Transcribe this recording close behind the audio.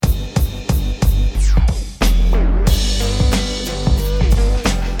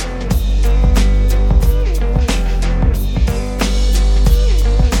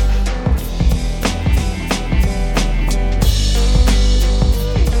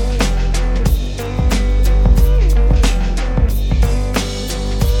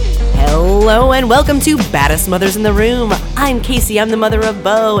Hello and welcome to Baddest Mothers in the Room. I'm Casey, I'm the mother of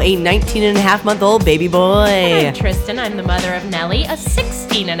Bo, a 19-and-a-half-month-old baby boy. And I'm Tristan, I'm the mother of Nellie, a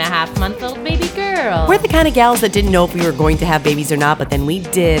 16-and-a-half-month-old baby girl. We're the kind of gals that didn't know if we were going to have babies or not, but then we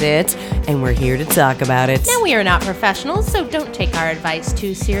did it, and we're here to talk about it. Now, we are not professionals, so don't take our advice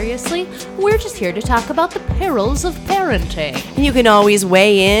too seriously. We're just here to talk about the perils of parenting. And you can always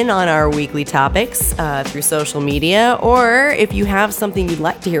weigh in on our weekly topics through social media, or if you have something you'd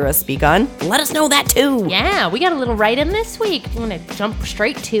like to hear us speak on, let us know that too. Yeah, we got a little write-in this week. You want to jump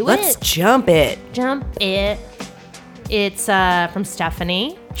straight to Let's jump it. Jump it. It's from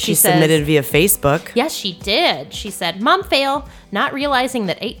Stephanie. She submitted via Facebook. Yes, she did. She said, "Mom fail, not realizing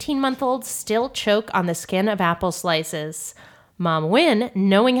that 18-month-olds still choke on the skin of apple slices. Mom win,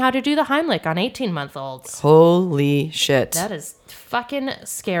 knowing how to do the Heimlich on 18-month-olds. Holy shit. That is fucking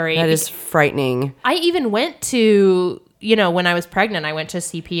scary. That is frightening. I even went to, when I was pregnant, I went to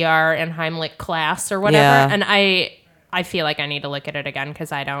CPR and Heimlich class or whatever. Yeah. And I feel like I need to look at it again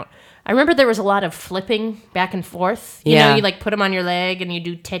because I don't. I remember there was a lot of flipping back and forth. You know, you like put them on your leg and you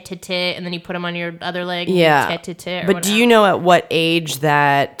do tit-tit-tit, and then you put them on your other leg and you do tit-tit-tit. But do you know at what age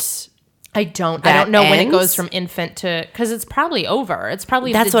that... I don't know when it ends? goes from infant to, because it's probably over. It's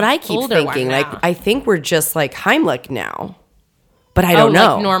probably That's what I keep thinking. Like, I think we're just like Heimlich now, but I don't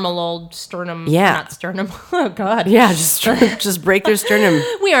know. Like normal old sternum. Yeah. Not sternum. Oh God. Yeah, just break their sternum.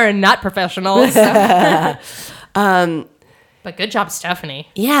 We are not professionals. But good job, Stephanie.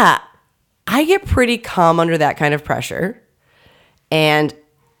 Yeah, I get pretty calm under that kind of pressure, and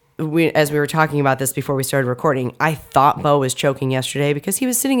as we were talking about this before we started recording, I thought Bo was choking yesterday because he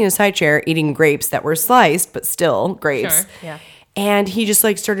was sitting in his high chair eating grapes that were sliced, but still grapes. Sure, yeah. And he just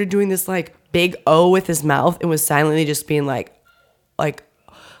like started doing this like big O with his mouth and was silently just being like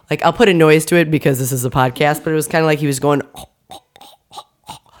I'll put a noise to it because this is a podcast, but it was kind of like he was going,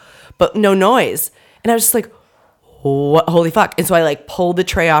 but no noise. And I was just like, what? Holy fuck. And so I like pulled the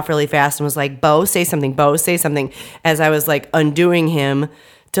tray off really fast and was like, Bo, say something, as I was like undoing him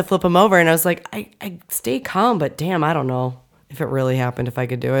to flip him over. And I was like, I stay calm, but damn, I don't know if it really happened, if I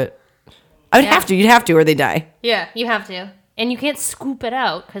could do it. I would have to. You'd have to, or they die. Yeah, you have to. And you can't scoop it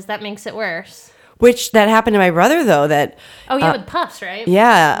out because that makes it worse. Which that happened to my brother, though, that... Oh, yeah, with Puffs, right?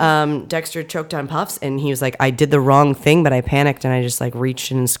 Yeah, Dexter choked on Puffs, and he was like, I did the wrong thing, but I panicked, and I just like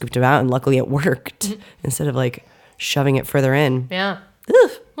reached in and scooped him out, and luckily it worked, instead of like shoving it further in. Yeah.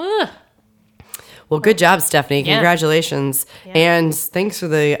 Ugh. Well, good job, Stephanie. Congratulations. Yeah. And thanks for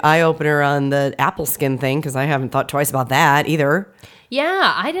the eye-opener on the apple skin thing, because I haven't thought twice about that either.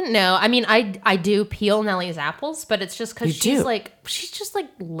 Yeah, I didn't know. I mean, I do peel Nellie's apples, but it's just because she's just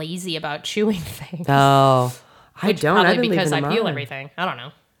like lazy about chewing things. Oh, I don't. Probably I've been because I leaving them peel on. everything. I don't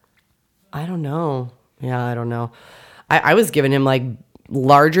know. I don't know. Yeah, I don't know. I was giving him like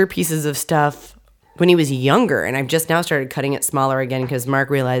larger pieces of stuff when he was younger, and I've just now started cutting it smaller again because Mark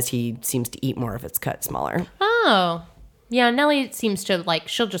realized he seems to eat more if it's cut smaller. Oh. Yeah, Nellie seems to like,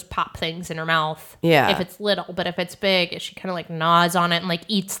 she'll just pop things in her mouth. Yeah. If it's little, but if it's big, she kind of like gnaws on it and like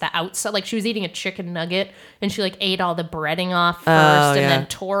eats the outside. Like she was eating a chicken nugget and she like ate all the breading off first and then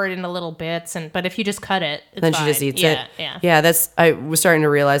tore it into little bits. But if you just cut it, it's Then fine. she just eats it. Yeah. Yeah, I was starting to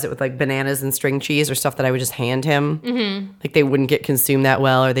realize it with like bananas and string cheese or stuff that I would just hand him. Mm-hmm. Like they wouldn't get consumed that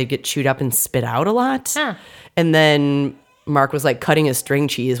well, or they'd get chewed up and spit out a lot. Huh. And then Mark was like cutting his string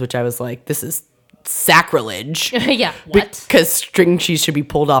cheese, which I was like, this is sacrilege. Yeah, what? Because string cheese should be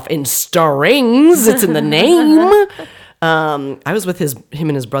pulled off in strings. It's in the name. I was with him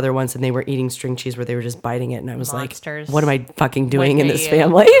and his brother once, and they were eating string cheese where they were just biting it, and I was Monsters. like, "What am I fucking doing in this you.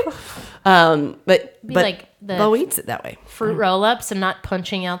 family?" But like the Bo eats it that way. fruit roll-ups and not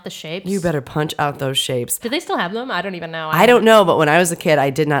punching out the shapes. You better punch out those shapes. Do they still have them? I don't even know. I don't know, but when I was a kid, I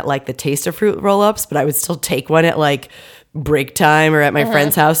did not like the taste of fruit roll-ups, but I would still take one at like break time or at my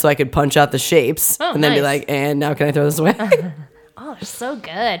friend's house so I could punch out the shapes and then be like, and now can I throw this away? Oh, they're so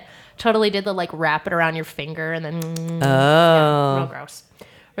good. Totally did the like wrap it around your finger and then real gross.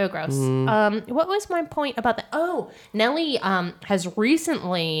 Real gross. What was my point about that? Oh, Nellie has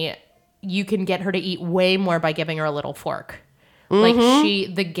recently, you can get her to eat way more by giving her a little fork. Like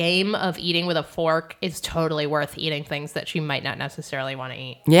the game of eating with a fork is totally worth eating things that she might not necessarily want to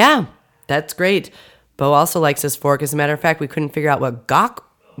eat. Yeah, that's great. Bo also likes his fork. As a matter of fact, we couldn't figure out what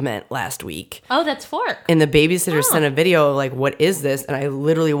gawk meant last week. Oh, that's fork. And the babysitter sent a video of like, what is this? And I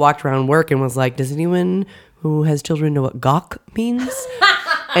literally walked around work and was like, does anyone who has children know what gawk means?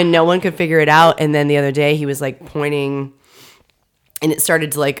 And no one could figure it out. And then the other day he was like pointing and it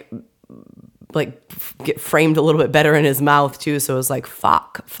started to like get framed a little bit better in his mouth too. So it was like,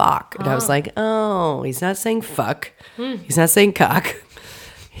 fuck. And I was like, oh, he's not saying fuck. He's not saying cock.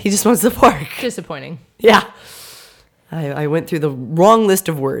 He just wants the fork. Disappointing. Yeah. I went through the wrong list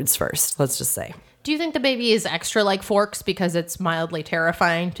of words first, let's just say. Do you think the baby is extra like forks because it's mildly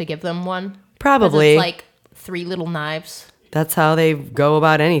terrifying to give them one? Probably. It's like 3 little knives. That's how they go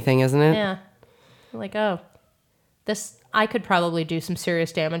about anything, isn't it? Yeah. Like, oh, I could probably do some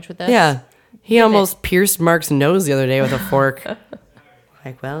serious damage with this. Yeah. He almost pierced Mark's nose the other day with a fork.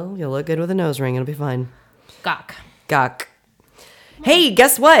 Like, well, you'll look good with a nose ring. It'll be fine. Gawk. Hey,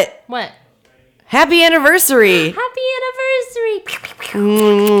 guess what? What? Happy anniversary. Happy anniversary.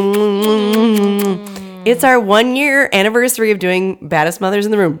 It's our 1 year anniversary of doing Baddest Mothers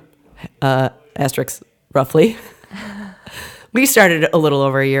in the Room. Asterisk, roughly. We started a little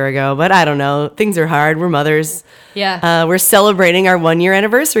over a year ago, but I don't know. Things are hard. We're mothers. Yeah. We're celebrating our 1 year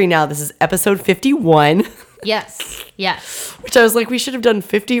anniversary now. This is episode 51. Yes. Which I was like, we should have done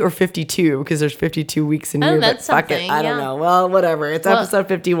 50 or 52 because there's 52 weeks in a year. That's but fuck it. something, I don't know. Well, whatever. It's episode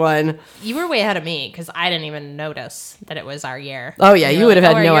 51. You were way ahead of me because I didn't even notice that it was our year. Oh, yeah. You would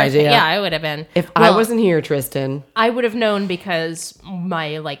have had no idea. Yeah, I would have been. If I wasn't here, Tristan. I would have known because my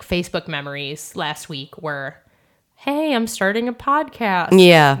Facebook memories last week were, hey, I'm starting a podcast.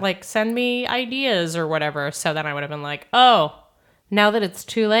 Yeah. Like, send me ideas or whatever. So then I would have been like, oh, now that it's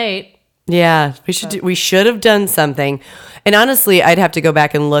too late. Yeah, we should have done something. And honestly, I'd have to go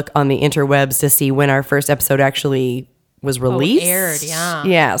back and look on the interwebs to see when our first episode actually was released. Aired, yeah.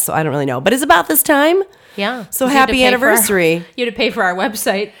 Yeah, so I don't really know. But it's about this time. Yeah. So happy anniversary. You had to pay for our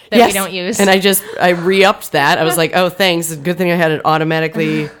website that we don't use. And I re-upped that. I was like, oh, thanks. Good thing I had it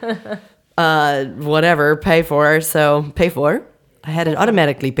automatically pay for. So pay for. I had it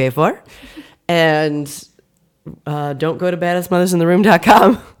automatically pay for. And don't go to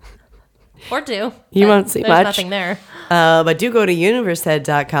baddestmothersintheroom.com. Or do. You won't see There's much. nothing there. But do go to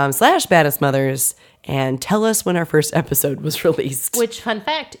universehead.com/baddestmothers and tell us when our first episode was released. Which, fun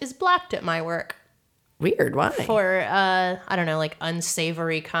fact, is blocked at my work. Weird. Why? For, I don't know, like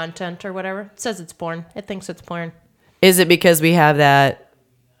unsavory content or whatever. It says it's porn. It thinks it's porn. Is it because we have that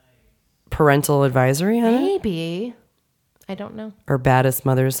parental advisory on it? Maybe. I don't know. Or Baddest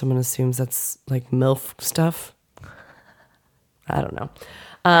Mothers. Someone assumes that's like MILF stuff. I don't know.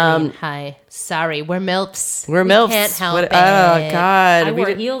 Hi. Sorry, we're MILFs. We're MILFs. We can't help it. Oh, God. I wore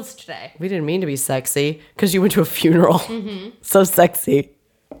heels today. We didn't mean to be sexy because you went to a funeral. Mm-hmm. So sexy.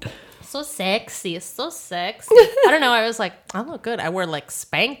 So sexy. I don't know. I was like, I look good. I wore like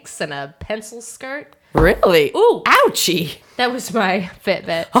Spanx and a pencil skirt. Really? Ooh. Ouchie. That was my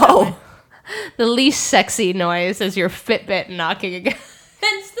Fitbit. Oh. The least sexy noise is your Fitbit knocking against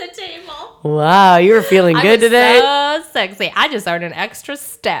the table. Wow, you were feeling good today. So sexy. I just earned an extra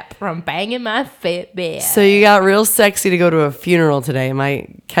step from banging my Fitbit. So you got real sexy to go to a funeral today. Am I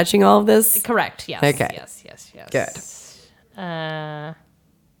catching all of this? Correct. Yes. Okay. Yes. Good. Yeah.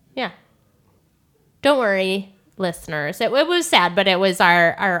 Don't worry, listeners. It was sad, but it was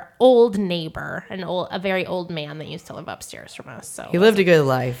our old neighbor, a very old man that used to live upstairs from us. So He lived a good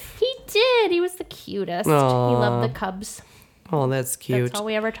life. he did. He was the cutest. Aww. He loved the Cubs. Oh, that's cute. That's all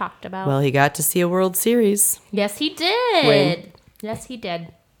we ever talked about. Well, he got to see a World Series. Yes, he did. Win. Yes, he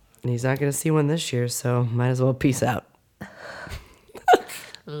did. And he's not going to see one this year, so might as well peace out.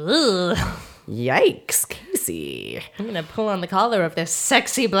 Ugh. Yikes, Casey. I'm going to pull on the collar of this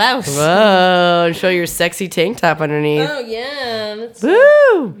sexy blouse. Whoa, and show your sexy tank top underneath. Oh, yeah. That's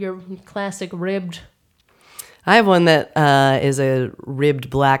Woo! your classic ribbed. I have one that is a ribbed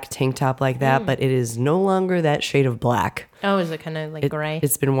black tank top like that, but it is no longer that shade of black. Oh, is it kind of like gray?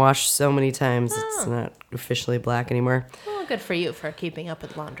 It's been washed so many times, it's not officially black anymore. Well, good for you for keeping up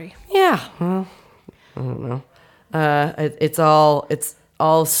with laundry. Yeah, well, I don't know. It's all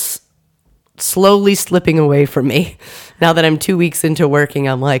slowly slipping away from me. Now that I'm 2 weeks into working,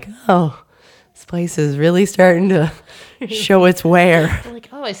 I'm like, oh, this place is really starting to show its wear. Like,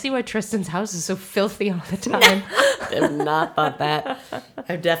 oh, I see why Tristan's house is so filthy all the time. I have not thought that.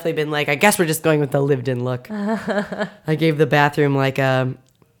 I've definitely been like, I guess we're just going with the lived-in look. I gave the bathroom like a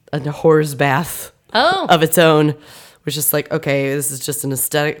whore's bath of its own. Was just like, okay, this is just an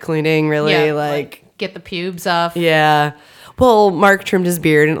aesthetic cleaning, really. Yeah, like get the pubes off. Yeah. Well, Mark trimmed his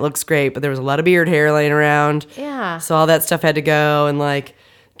beard and it looks great, but there was a lot of beard hair laying around. Yeah. So all that stuff had to go, and like,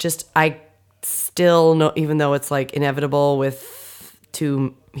 I still know, even though it's like inevitable with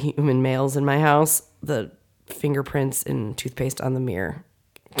 2 human males in my house, the fingerprints and toothpaste on the mirror.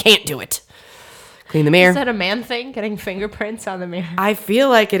 Can't do it. Clean the mirror. Is that a man thing, getting fingerprints on the mirror? I feel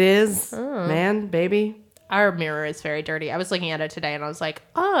like it is. Man, baby. Our mirror is very dirty. I was looking at it today and I was like,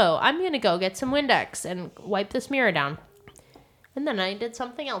 oh, I'm going to go get some Windex and wipe this mirror down. And then I did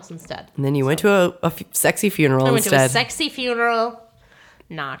something else instead. And then you went to a sexy funeral I went instead. to a sexy funeral.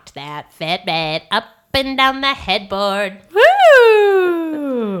 knocked that Fitbit up and down the headboard.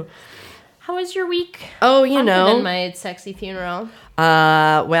 Woo! How was your week? Oh, Other than my sexy funeral.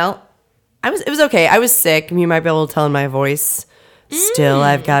 Well, it was okay. I was sick. You might be able to tell in my voice. Still,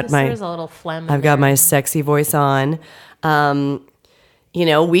 There's a little phlegm. I've got my sexy voice on.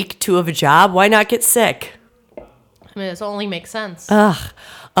 Week 2 of a job. Why not get sick? I mean, it only makes sense.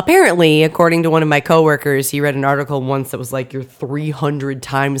 Apparently, according to one of my coworkers, he read an article once that was like you're 300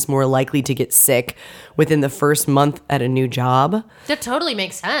 times more likely to get sick within the first month at a new job. That totally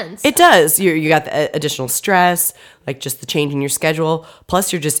makes sense. It does. You got the additional stress, like just the change in your schedule.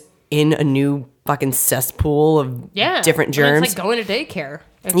 Plus, you're just in a new fucking cesspool of different germs. It's like going to daycare.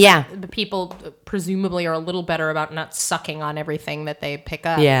 The people presumably are a little better about not sucking on everything that they pick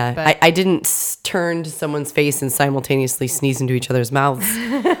up. Yeah, but I didn't turn to someone's face and simultaneously sneeze into each other's mouths.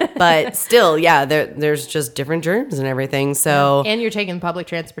 But still, there's just different germs and everything. So and you're taking public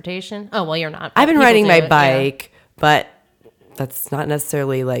transportation? Oh, well, you're not. I've been riding my bike, but that's not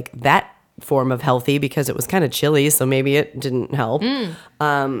necessarily like that form of healthy because it was kind of chilly, so maybe it didn't help.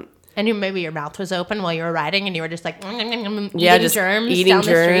 And maybe your mouth was open while you were riding and you were just like eating germs. Eating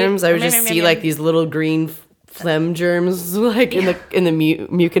germs. I would just see like these little green phlegm germs like in the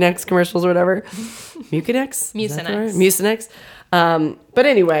Mucinex commercials or whatever. Mucinex? Mucinex. But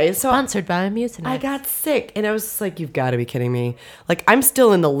anyway, so sponsored by Mucinex. I got sick and I was just like, you've got to be kidding me. Like I'm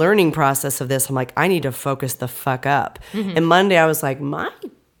still in the learning process of this. I'm like, I need to focus the fuck up. Mm-hmm. And Monday I was like, my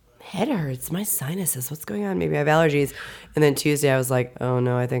head hurts, my sinuses, what's going on? Maybe I have allergies. And then Tuesday I was like, oh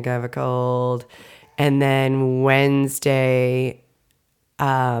no, I think I have a cold. And then Wednesday,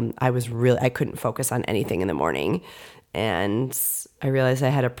 I couldn't focus on anything in the morning. And I realized I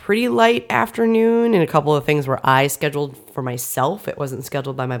had a pretty light afternoon and a couple of things were I scheduled for myself. It wasn't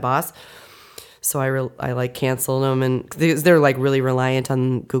scheduled by my boss. So I like canceled them, and they're like really reliant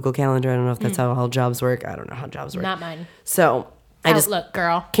on Google Calendar. I don't know if that's how all jobs work. I don't know how jobs work. Not mine. So I just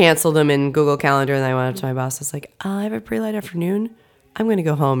girl. Canceled them in Google Calendar, and I went up to my boss. I was like, I have a pretty light afternoon. I'm going to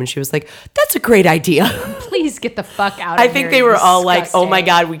go home. And she was like, that's a great idea. Please get the fuck out of here. I think they were all like, oh my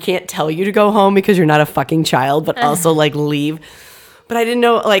God, we can't tell you to go home because you're not a fucking child, but also like leave. But I didn't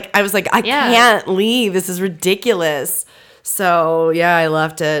know, like, I was like, I can't leave. This is ridiculous. So yeah, I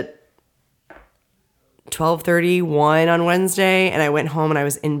left at 12:31 on Wednesday, and I went home and I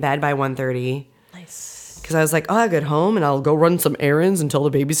was in bed by 1:30. Because I was like, I'll get home and I'll go run some errands and tell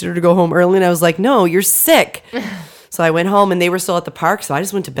the babysitter to go home early. And I was like, no, you're sick. So I went home and they were still at the park. So I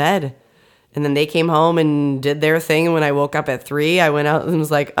just went to bed. And then they came home and did their thing. And when I woke up at 3, I went out and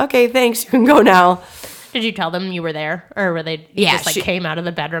was like, okay, thanks. You can go now. Did you tell them you were there? Or were they came out of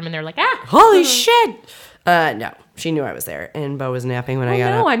the bedroom and they're like, holy shit. No, she knew I was there. And Bo was napping when I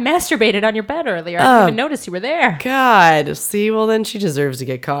got up. I masturbated on your bed earlier. I didn't even notice you were there. God. See, well, then she deserves to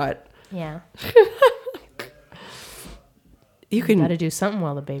get caught. Yeah. You can got to do something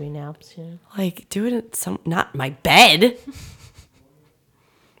while the baby naps. Yeah. Like do it at not my bed.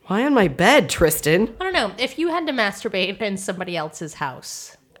 Why on my bed, Tristan? I don't know. If you had to masturbate in somebody else's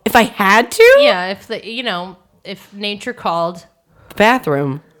house. If I had to? Yeah. If nature called.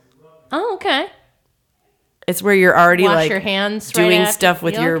 Bathroom. Oh, okay. It's where you're already wash like your hands doing stuff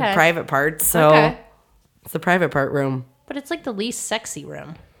with your private parts. So it's the private part room. But it's like the least sexy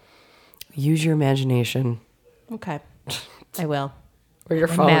room. Use your imagination. Okay. I will. Or your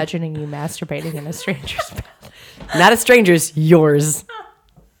phone. Imagining you masturbating in a stranger's bathroom. Not a stranger's, yours.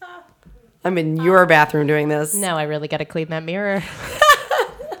 I'm in your bathroom doing this. No, I really got to clean that mirror.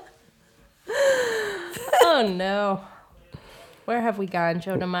 Oh, no. Where have we gone,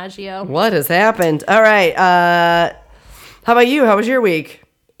 Joe DiMaggio? What has happened? All right. How about you? How was your week?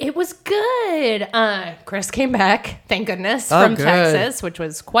 It was good. Chris came back, thank goodness, from Texas, which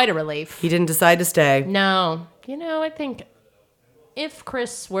was quite a relief. He didn't decide to stay. No. I think if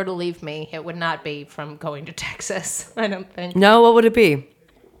Chris were to leave me, it would not be from going to Texas, I don't think. No, what would it be?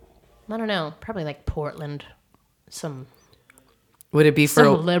 I don't know. Probably like Portland. Would it be for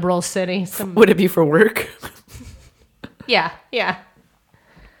some liberal city? Would it be for work? Yeah.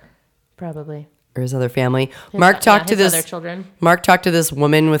 Probably. Or his other family. Mark talked to this other children. Mark talked to this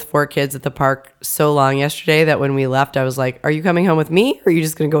woman with 4 kids at the park so long yesterday that when we left, I was like, "Are you coming home with me, or are you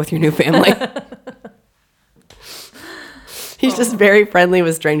just going to go with your new family?" He's just very friendly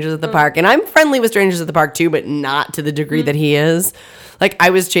with strangers at the park. And I'm friendly with strangers at the park too, but not to the degree that he is. Like, I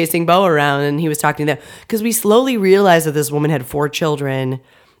was chasing Bo around and he was talking to them. Because we slowly realized that this woman had 4 children.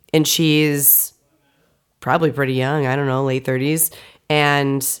 And she's probably pretty young. I don't know, late 30s.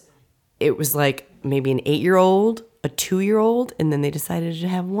 And it was like maybe an 8-year-old, a 2-year-old. And then they decided to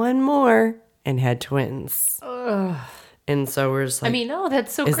have one more and had twins. Ugh. And so we're just like, I mean, no,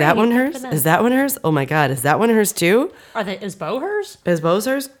 that's so is great. that one hers? Is that one hers? Oh my God, is that one hers too? Is Bo hers? Is Bo's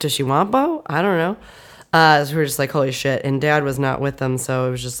hers? Does she want Bo? I don't know. So we're just like, holy shit. And Dad was not with them, so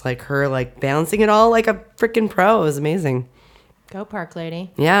it was just like her like balancing it all like a freaking pro. It was amazing. Go Park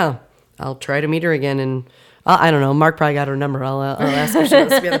Lady. Yeah. I'll try to meet her again, and I don't know. Mark probably got her number. I'll ask her if she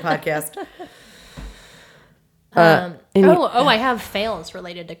wants to be on the podcast. I have fails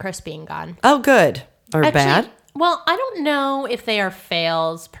related to Chris being gone. Oh, good. Or Actually, bad? Well, I don't know if they are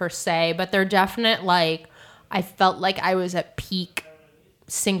fails per se, but they're definite, like, I felt like I was at peak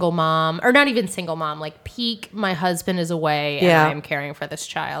single mom, or not even single mom, like peak my husband is away and I'm caring for this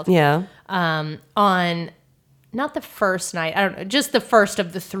child. Yeah. On not the first night, I don't know, just the first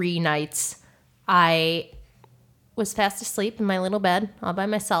of the 3 nights, I was fast asleep in my little bed all by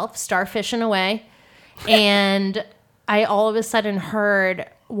myself, starfishing away. And I all of a sudden heard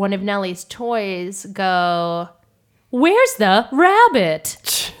one of Nellie's toys go, "Where's the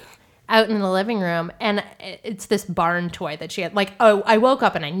rabbit?" out in the living room. And it's this barn toy that she had. Like, oh, I woke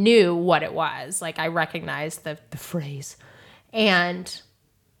up and I knew what it was. Like, I recognized the phrase. And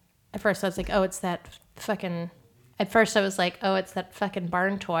at first I was like, oh, it's that fucking... At first I was like, oh, it's that fucking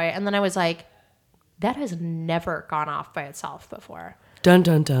barn toy. And then I was like, that has never gone off by itself before. Dun,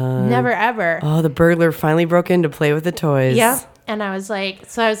 dun, dun. Never, ever. Oh, the burglar finally broke in to play with the toys. Yeah. And I was like,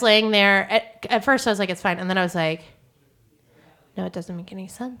 so I was laying there. At first I was like, it's fine. And then I was like, no, it doesn't make any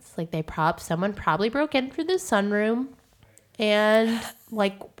sense. Like, someone probably broke in through the sunroom and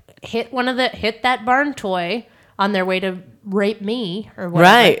like hit that barn toy on their way to rape me or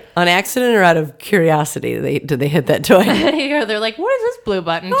whatever. Right. On accident or out of curiosity, did they hit that toy? Yeah, they're like, what does this blue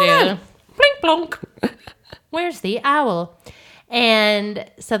button do? Blink blonk. Where's the owl?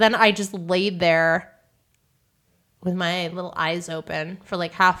 And so then I just laid there with my little eyes open for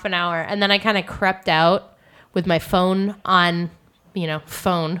like half an hour. And then I kind of crept out with my phone on,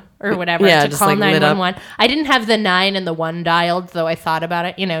 phone or whatever to call 911. I didn't have the 9 and the 1 dialed, though I thought about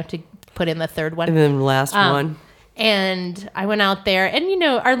it, to put in the third one. And then the last one. And I went out there, and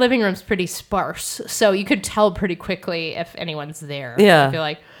our living room's pretty sparse, so you could tell pretty quickly if anyone's there. Yeah. I feel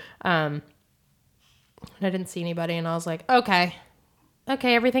like. I didn't see anybody, and I was like, okay,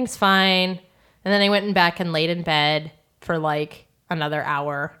 everything's fine. And then I went back and laid in bed for like another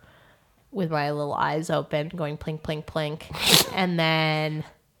hour with my little eyes open, going plink, plink, plink. And then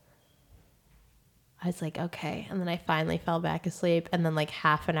I was like, okay. And then I finally fell back asleep. And then like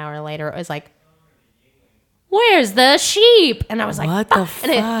half an hour later, it was like, where's the sheep? And I was like, what the fuck?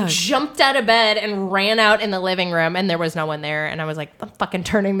 And I jumped out of bed and ran out in the living room, and there was no one there. And I was like, I'm fucking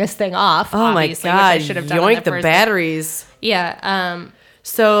turning this thing off. Oh obviously, my God. Which I should have done Yoink the batteries. Yeah.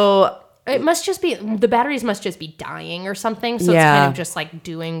 So it must just be, the batteries must just be dying or something. So it's kind of just like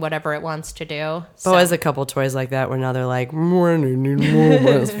doing whatever it wants to do. So has a couple toys like that where now they're like,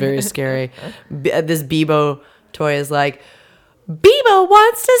 it's very scary. This Bebo toy is like, Bebo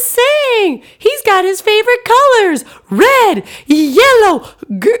wants to sing. He's got his favorite colors, red, yellow,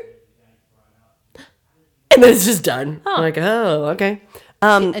 and then it's just done. I'm like, oh, okay.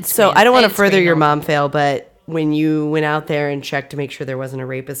 So I don't want to further your mom fail, but when you went out there and checked to make sure there wasn't a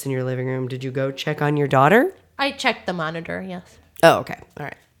rapist in your living room, did you go check on your daughter? I checked the monitor, yes. Oh, okay. All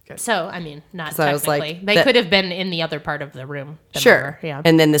right. Good. So, I mean, not So I was technically. like, they could have been in the other part of the room. Sure. Yeah.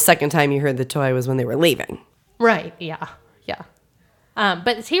 And then the second time you heard the toy was when they were leaving. Right. Yeah. Yeah.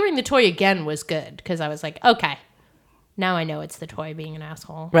 But hearing the toy again was good because I was like, okay, now I know it's the toy being an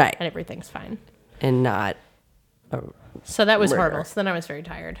asshole. Right. And everything's fine. And not. So that was horrible. So then I was very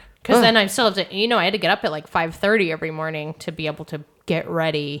tired. Because then I still have to, I had to get up at like 5:30 every morning to be able to get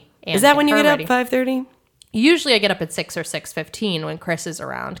ready. And Is that when you get ready. up, 5:30? Usually I get up at 6 or 6:15 when Chris is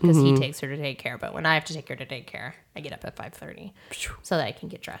around because he takes her to daycare. But when I have to take her to daycare, I get up at 5:30 so that I can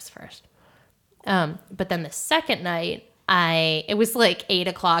get dressed first. But then the second night, it was like 8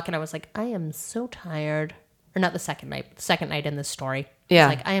 o'clock and I was like, I am so tired. Or not the second night in this story. Yeah. I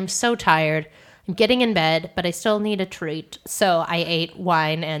was like, I am so tired. I'm getting in bed, but I still need a treat. So I ate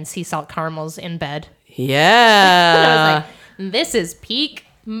wine and sea salt caramels in bed. Yeah. And I was like, this is peak.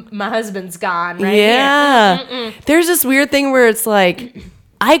 My husband's gone right here. Yeah. There's this weird thing where it's like,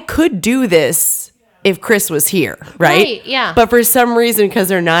 I could do this if Chris was here, right? Yeah. But for some reason, because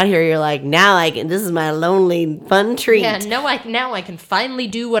they're not here, you're like, now this is my lonely, fun treat. Yeah, now I can finally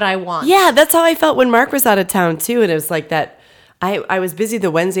do what I want. Yeah, that's how I felt when Mark was out of town, too. And it was like that. I was busy the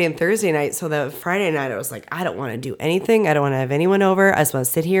Wednesday and Thursday night, so the Friday night I was like, I don't want to do anything. I don't want to have anyone over. I just want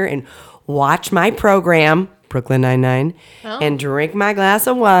to sit here and watch my program, Brooklyn Nine-Nine, and drink my glass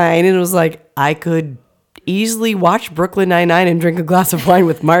of wine. And it was like, I could easily watch Brooklyn Nine-Nine and drink a glass of wine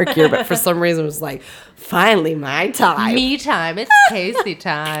with Mark here, but for some reason it was like, finally my time. Me time. It's Casey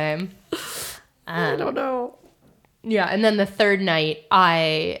time. I don't know. Yeah, and then the third night,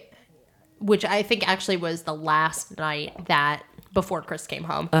 which I think actually was the last night that before Chris came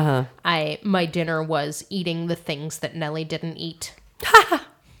home, my dinner was eating the things that Nellie didn't eat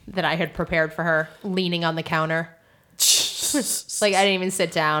that I had prepared for her, leaning on the counter. Like, I didn't even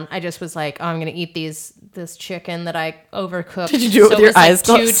sit down. I just was like, oh, I'm going to eat this chicken that I overcooked. Did you do it with your eyes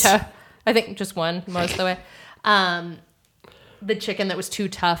closed? I think just one most of the way. The chicken that was too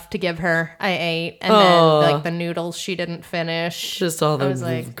tough to give her, I ate. And then, like, the noodles she didn't finish. Just all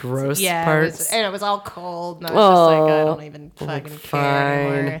the gross parts. And it was all cold. And I was just like, I don't even fucking care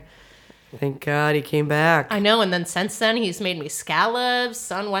anymore. Thank God he came back. I know. And then since then, he's made me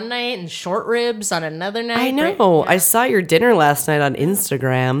scallops on one night and short ribs on another night. I know. I saw your dinner last night on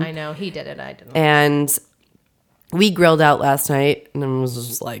Instagram. I know. He did it. I didn't. And we grilled out last night. And it was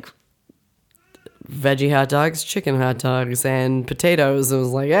just like veggie hot dogs, chicken hot dogs, and potatoes. It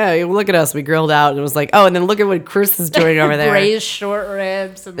was like, hey, look at us. We grilled out. And it was like, oh, and then look at what Chris is doing over there. Braised short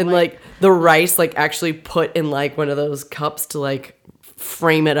ribs. And like the rice, like actually put in like one of those cups to like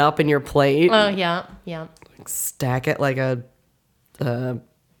frame it up in your plate. Oh, yeah. Yeah. Like stack it like a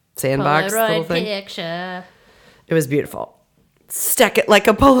sandbox Polaroid little thing. Picture. It was beautiful. Stack it like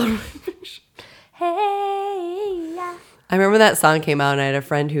a Polaroid. Hey, yeah. I remember that song came out and I had a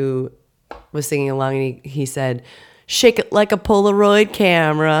friend who was singing along and he said, shake it like a Polaroid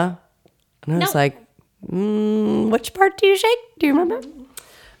camera. And I was like, which part do you shake? Do you remember?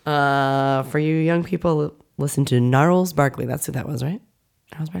 For you young people, listen to Gnarls Barkley. That's who that was, right?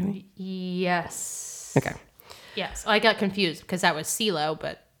 Gnarls Barkley? Yes. Okay. Yes. I got confused because that was CeeLo,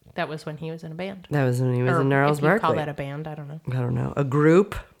 but that was when he was in a band. That was when he was in Gnarls if you Barkley. call that a band, I don't know. I don't know. A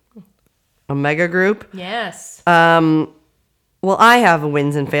group? A mega group? Yes. Well, I have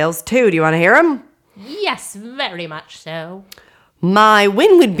wins and fails too. Do you want to hear them? Yes, very much so. My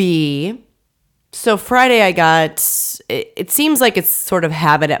win would be, so Friday I got, it seems like it's sort of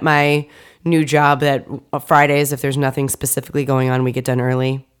habit at my new job that Fridays, if there's nothing specifically going on, we get done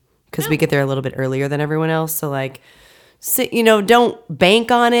early because we get there a little bit earlier than everyone else. So like, don't bank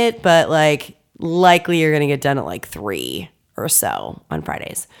on it, but like likely you're going to get done at like 3 or so on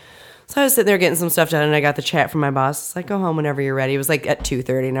Fridays. So I was sitting there getting some stuff done and I got the chat from my boss. It's like, go home whenever you're ready. It was like at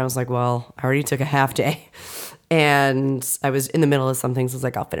 2:30 and I was like, well, I already took a half day and I was in the middle of something. So I was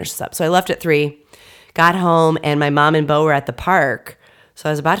like, I'll finish this up. So I left at 3, got home and my mom and Bo were at the park. So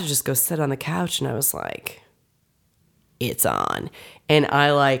I was about to just go sit on the couch and I was like, it's on. And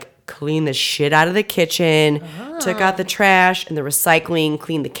I like cleaned the shit out of the kitchen, took out the trash and the recycling,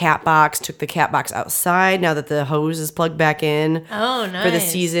 cleaned the cat box, took the cat box outside now that the hose is plugged back in. Oh, nice. For the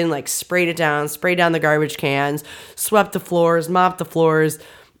season, like sprayed down the garbage cans, swept the floors, mopped the floors,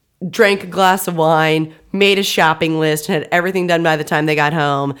 drank a glass of wine, made a shopping list, had everything done by the time they got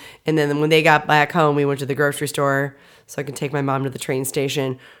home. And then when they got back home, we went to the grocery store so I could take my mom to the train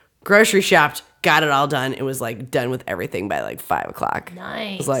station, grocery shopped, got it all done. It was like done with everything by like 5 o'clock.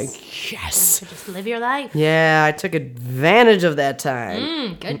 Nice. I was like, yes. Just live your life. Yeah, I took advantage of that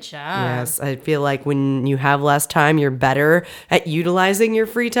time. Good job. Yes, I feel like when you have less time, you're better at utilizing your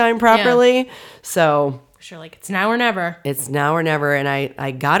free time properly. Yeah. So sure, like it's now or never. It's now or never, and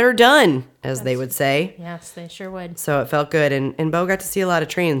I got her done, as they would say. Yes, they sure would. So it felt good, and Bo got to see a lot of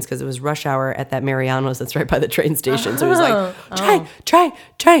trains because it was rush hour at that Mariano's that's right by the train station. So he was like, train,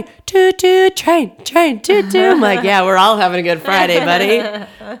 toot, train, toot. I'm like, yeah, we're all having a good Friday,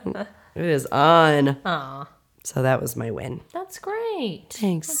 buddy. It is on. Aw. So that was my win. That's great.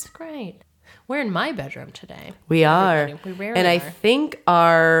 Thanks. That's great. We're in my bedroom today. We are. We rarely and I are. think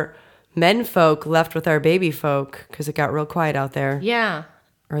our men folk left with our baby folk because it got real quiet out there. Yeah.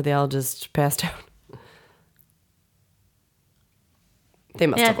 Or they all just passed out. They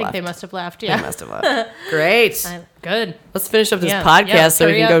must have left. I think they must have left. Yeah. They must have left. Great. Good. Let's finish up this podcast so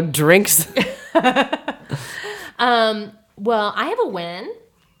we can go drink. Well, I have a win.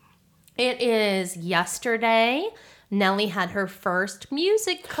 It is yesterday. Nellie had her first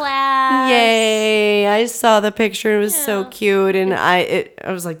music class. Yay. I saw the picture. It was so cute. And I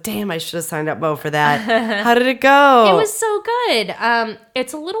was like, damn, I should have signed up Bo for that. How did it go? It was so good.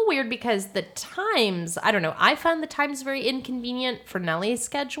 It's a little weird because the times, I don't know, I found the times very inconvenient for Nellie's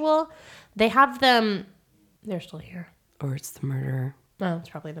schedule. They have them, they're still here. Or it's the murderer. Oh, it's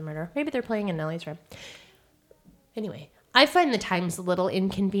probably the murderer. Maybe they're playing in Nellie's room. Anyway, I find the times a little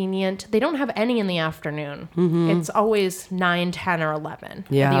inconvenient. They don't have any in the afternoon. Mm-hmm. It's always 9, 10, or 11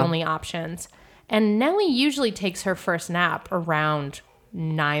 are the only options. And Nellie usually takes her first nap around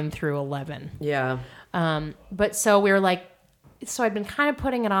 9 through 11. Yeah. But so we were like, so I'd been kind of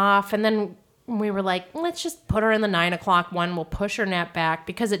putting it off, and then we were like, let's just put her in the 9 o'clock one. We'll push her nap back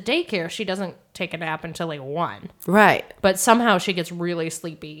because at daycare she doesn't take a nap until like 1. Right. But somehow she gets really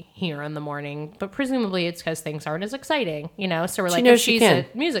sleepy here in the morning. But presumably it's because things aren't as exciting, you know. So we're like, if she's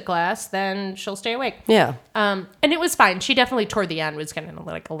at music class, then she'll stay awake. Yeah. And it was fine. She definitely toward the end was getting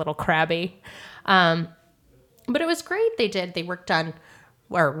like a little crabby. But it was great. They worked on,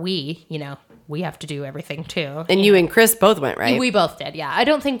 or we, you know, we have to do everything too. And you and Chris both went, right? We both did, yeah. I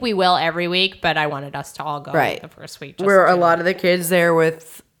don't think we will every week, but I wanted us to all go the first week. Were a lot of the kids there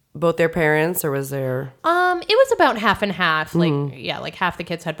with both their parents, or was there? It was about half and half. Like half the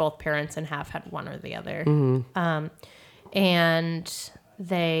kids had both parents and half had one or the other. And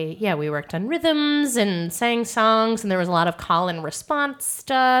we worked on rhythms and sang songs, and there was a lot of call and response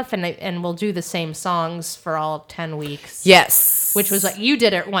stuff, and we'll do the same songs for all 10 weeks. Yes. Which was like, you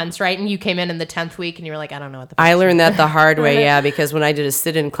did it once, right? And you came in the 10th week and you were like, I don't know what the I learned that the hard way, yeah, because when I did a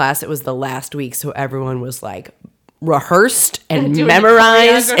sit-in class, it was the last week, so everyone was like rehearsed and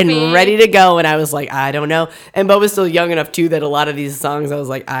memorized and ready to go, and I was like, I don't know. And Bo was still young enough too that a lot of these songs I was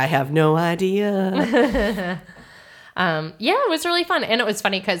like, I have no idea. It was really fun. And it was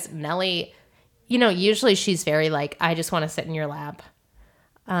funny because Nellie, you know, usually she's very like, I just want to sit in your lap.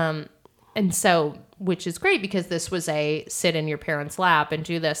 And so, which is great because this was a sit in your parents' lap and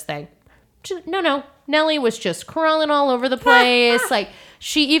do this thing. No. Nellie was just crawling all over the place. Like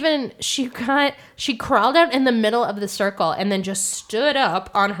she crawled out in the middle of the circle and then just stood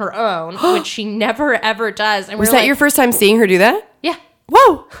up on her own, which she never ever does. And was that your first time seeing her do that? Yeah.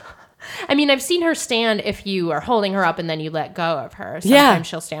 Whoa. I mean, I've seen her stand if you are holding her up and then you let go of her. Sometimes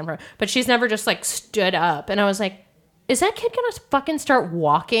she'll stand for her. But she's never just like stood up. And I was like, is that kid gonna fucking start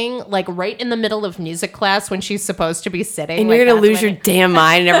walking like right in the middle of music class when she's supposed to be sitting? And you're gonna lose your damn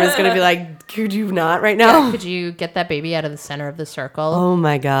mind, and everyone's gonna be like, "Could you not right now? Yeah, could you get that baby out of the center of the circle?" Oh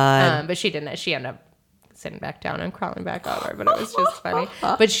my god! But she didn't. She ended up sitting back down and crawling back over. But it was just funny.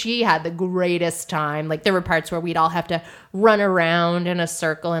 But she had the greatest time. Like there were parts where we'd all have to run around in a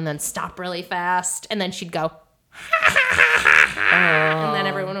circle and then stop really fast, and then she'd go, and then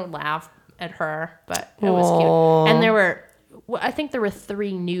everyone would laugh at her, but it was cute. And I think there were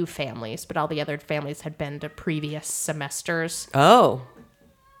 3 new families, but all the other families had been to previous semesters. Oh.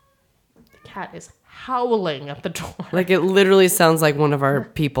 The cat is howling at the door. Like it literally sounds like one of our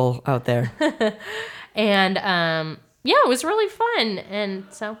people out there. And it was really fun. And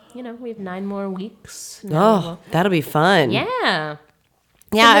so, you know, we have 9 more weeks. That'll be fun. Yeah.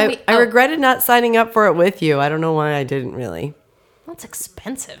 Yeah, I regretted not signing up for it with you. I don't know why I didn't really. It's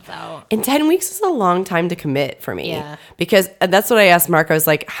expensive though. And 10 weeks is a long time to commit for me. Yeah. Because that's what I asked Mark. I was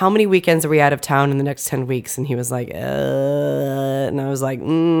like, how many weekends are we out of town in the next 10 weeks? And he was like, and I was like,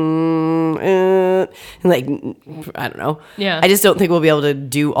 and like, I don't know. Yeah. I just don't think we'll be able to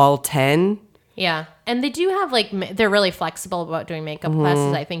do all 10. Yeah. And they do have like, they're really flexible about doing makeup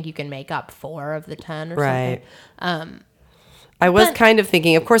classes. I think you can make up 4 of the 10 or something. I was kind of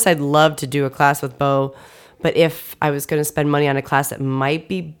thinking, of course, I'd love to do a class with Bo. But if I was going to spend money on a class, it might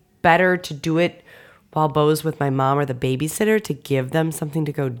be better to do it while Bo's with my mom or the babysitter to give them something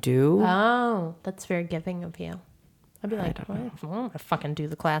to go do. Oh, that's very giving of you. I'd be like, well, I don't want to fucking do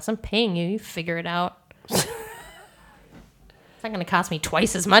the class. I'm paying you. You figure it out. It's not going to cost me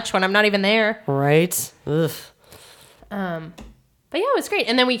twice as much when I'm not even there. Right? Ugh. But yeah, it was great.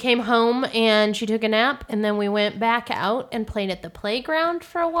 And then we came home and she took a nap, and then we went back out and played at the playground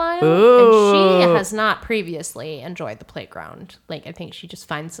for a while. Ooh. And she has not previously enjoyed the playground. Like, I think she just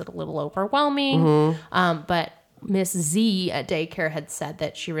finds it a little overwhelming. But Miss Z at daycare had said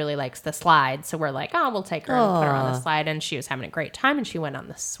that she really likes the slide. So we're like, we'll take her and put her on the slide. And she was having a great time. And she went on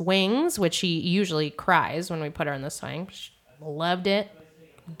the swings, which she usually cries when we put her in the swing. She loved it.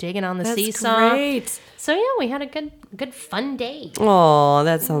 Digging on the seesaw. Great. So yeah, we had a good fun day. Oh,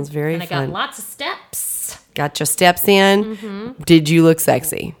 that sounds very fun. And I got lots of steps. Got your steps in. Mm-hmm. Did you look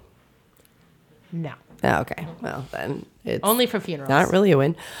sexy? No. Oh, okay. Well, then it's only for funerals. Not really a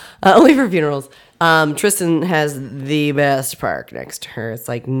win. Only for funerals. Tristan has the best park next to her. It's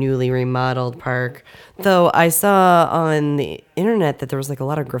like newly remodeled park. Though I saw on the internet that there was like a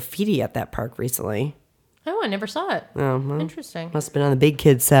lot of graffiti at that park recently. Oh, I never saw it. Oh, well, interesting. Must have been on the big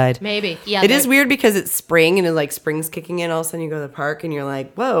kids side. Maybe. Yeah. It is weird because it's spring and it's like spring's kicking in. All of a sudden you go to the park and you're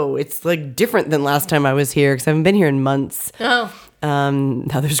like, whoa, it's like different than last time I was here because I haven't been here in months. Oh.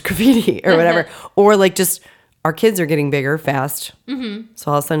 Now there's graffiti or whatever. Or like just our kids are getting bigger fast. Mm-hmm.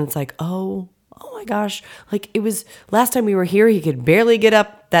 So all of a sudden it's like, oh my gosh. Like it was last time we were here, he could barely get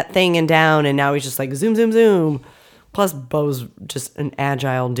up that thing and down. And now he's just like zoom, zoom, zoom. Plus Bo's just an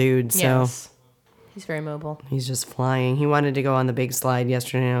agile dude. So. Yes. He's very mobile. He's just flying. He wanted to go on the big slide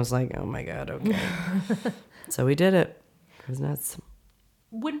yesterday, and I was like, oh my God, okay. So we did it. It was nuts.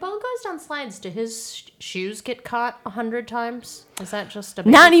 When Bo goes down slides, do his shoes get caught 100 times? Is that just a...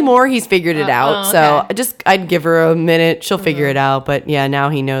 Not anymore. He's figured it out. okay. So I'd give her a minute. She'll figure it out. But yeah, now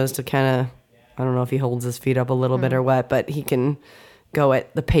he knows to kind of, I don't know if he holds his feet up a little bit or what, but he can go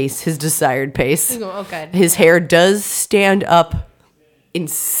at the pace, his desired pace. Okay. His hair does stand up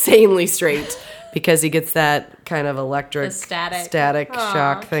insanely straight because he gets that kind of electric static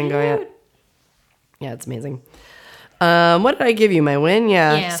shock thing going on. Yeah, it's amazing. What did I give you? My win?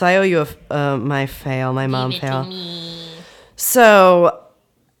 Yeah. So I owe you my fail, my mom fail. So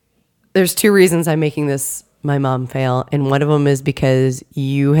there's 2 reasons I'm making this my mom fail. And one of them is because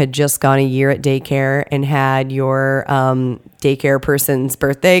you had just gone a year at daycare and had your daycare person's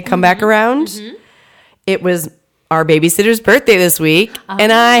birthday come back around. Mm-hmm. It was our babysitter's birthday this week,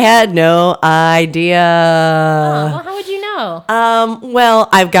 and I had no idea. Well, how would you know? Well,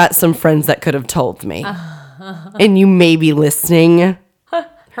 I've got some friends that could have told me. And you may be listening.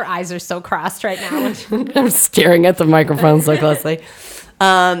 Her eyes are so crossed right now. I'm staring at the microphone so closely.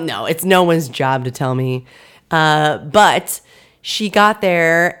 No, it's no one's job to tell me. But she got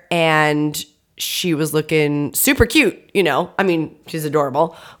there and she was looking super cute, you know. I mean, she's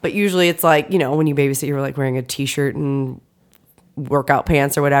adorable. But usually it's like, you know, when you babysit, you're like wearing a t-shirt and workout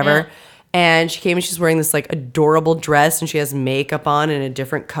pants or whatever. Yeah. And she came and she's wearing this like adorable dress and she has makeup on and a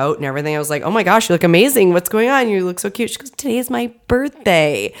different coat and everything. I was like, oh my gosh, you look amazing. What's going on? You look so cute. She goes, today is my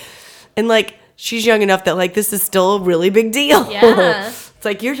birthday. And like, she's young enough that like, this is still a really big deal. Yeah. It's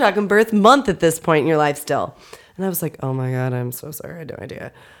like, you're talking birth month at this point in your life still. And I was like, oh my God, I'm so sorry. I had no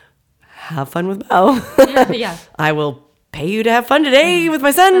idea. Have fun with Bo. Yeah. I will pay you to have fun today with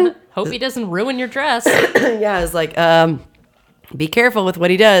my son. Hope he doesn't ruin your dress. Yeah, I was like, be careful with what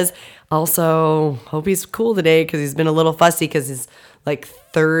he does. Also, hope he's cool today because he's been a little fussy because his like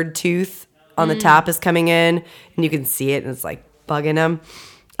 3rd tooth on the top is coming in and you can see it and it's like bugging him.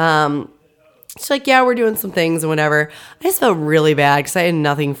 She's like, yeah, we're doing some things and whatever. I just felt really bad because I had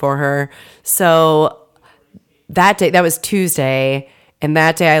nothing for her. So that day, that was Tuesday, and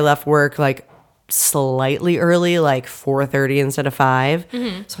that day I left work like slightly early, like 4:30 instead of 5.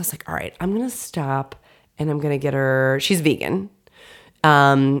 Mm-hmm. So I was like, all right, I'm going to stop and I'm going to get her, she's vegan.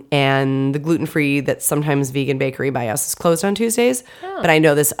 And the gluten-free that's sometimes vegan bakery by us is closed on Tuesdays. Oh. But I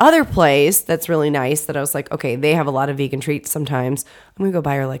know this other place that's really nice that I was like, okay, they have a lot of vegan treats sometimes. I'm going to go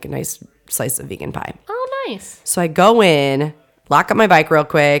buy her like a nice slice of vegan pie. Oh, nice. So I go in, lock up my bike real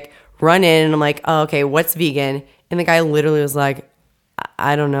quick, run in, and I'm like, oh, okay, what's vegan? And the guy literally was like,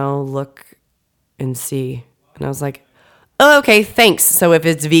 I don't know, look and see. And I was like, oh, okay, thanks. So if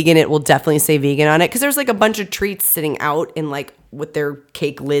it's vegan, it will definitely say vegan on it. Because there's like a bunch of treats sitting out in like with their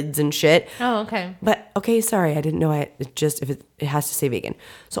cake lids and shit. Oh, okay. But okay, sorry, I didn't know it just if it has to say vegan.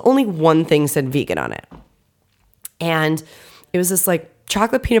 So only one thing said vegan on it. And it was this like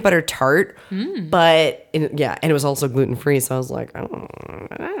chocolate peanut butter tart, but and it was also gluten free. So I was like, oh.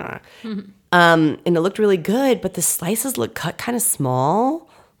 And it looked really good, but the slices looked cut kind of small.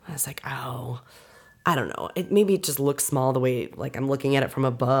 I was like, oh, I don't know. Maybe it just looks small the way like I'm looking at it from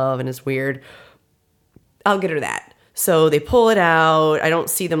above, and it's weird. I'll get her that. So they pull it out. I don't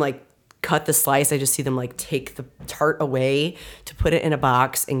see them like cut the slice. I just see them like take the tart away to put it in a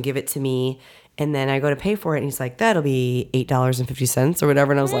box and give it to me. And then I go to pay for it, and he's like, that'll be $8.50 or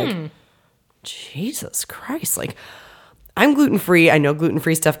whatever. And I was like, Jesus Christ. Like, I'm gluten-free. I know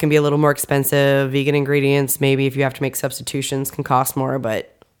gluten-free stuff can be a little more expensive. Vegan ingredients, maybe if you have to make substitutions, can cost more.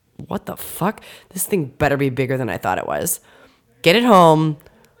 But what the fuck? This thing better be bigger than I thought it was. Get it home.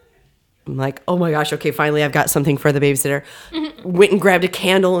 I'm like, oh my gosh, okay, finally I've got something for the babysitter. Went and grabbed a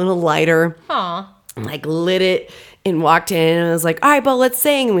candle and a lighter. Aw. Like lit it and walked in and I was like, all right, Bo, let's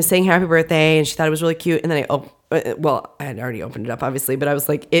sing. And we sang happy birthday and she thought it was really cute. And then I had already opened it up obviously, but I was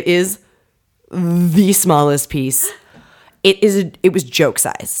like, it is the smallest piece. It was joke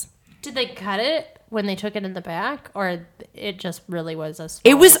size. Did they cut it when they took it in the back, or it just really was a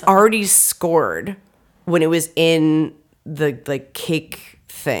small? It was already scored when it was in the like cake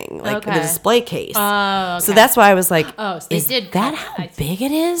thing, like the display case. Oh, okay. So that's why I was like, so they did that how big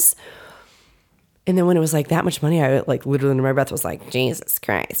it is? And then when it was like that much money, I like literally under my breath was like, Jesus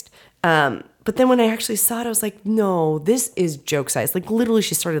Christ. But then when I actually saw it, I was like, no, this is joke size. Like literally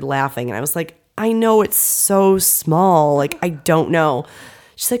she started laughing and I was like, I know it's so small. Like, I don't know.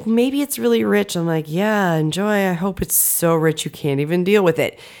 She's like, maybe it's really rich. I'm like, yeah, enjoy. I hope it's so rich you can't even deal with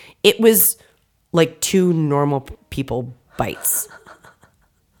it. It was like 2 normal people bites.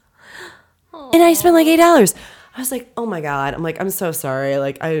 Aww. And I spent like $8. I was like, oh my God. I'm like, I'm so sorry.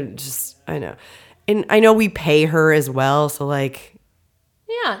 Like, I know. And I know we pay her as well, so like,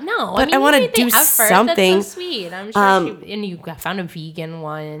 Yeah, no. But I you wanna made the do effort. something. That's so sweet. I'm sure and you found a vegan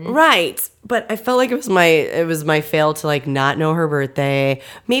one. right. But I felt like it was my fail to like not know her birthday.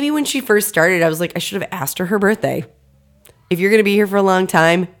 Maybe when she first started, I was like, I should have asked her birthday. If you're going to be here for a long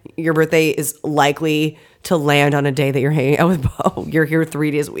time, your birthday is likely to land on a day that you're hanging out with Bo. You're here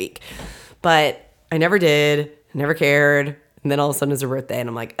 3 days a week. But I never did, never cared. And then all of a sudden it's her birthday. And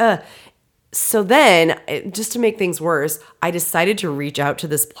I'm like, So then, just to make things worse, I decided to reach out to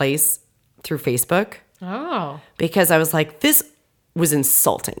this place through Facebook. Oh. Because I was like, this was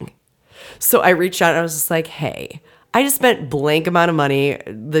insulting. So I reached out and I was just like, hey, I just spent blank amount of money.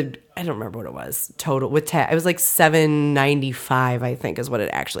 I don't remember what it was total with tax. It was like $7.95, I think, is what it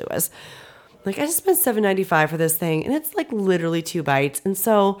actually was. Like, I just spent $7.95 for this thing, and it's like literally 2 bites. And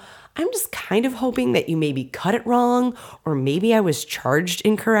so I'm just kind of hoping that you maybe cut it wrong, or maybe I was charged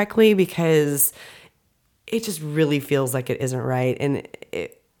incorrectly, because it just really feels like it isn't right. And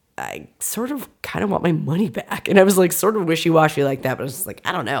I sort of kind of want my money back. And I was like sort of wishy-washy like that, but I was just like,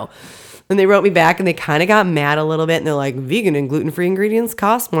 I don't know. And they wrote me back and they kind of got mad a little bit. And they're like, vegan and gluten-free ingredients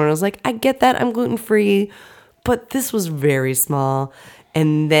cost more. And I was like, I get that. I'm gluten-free. But this was very small.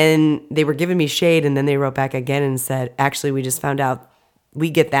 And then they were giving me shade. And then they wrote back again and said, actually, we just found out we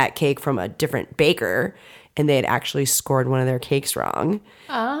get that cake from a different baker. And they had actually scored one of their cakes wrong.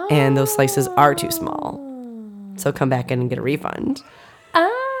 Oh. And those slices are too small. So come back in and get a refund.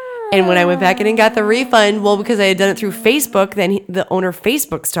 And when I went back in and got the refund, well, because I had done it through Facebook, then the owner of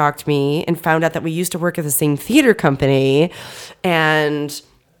Facebook stalked me and found out that we used to work at the same theater company and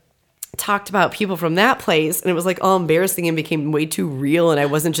talked about people from that place. And it was like all embarrassing and became way too real. And I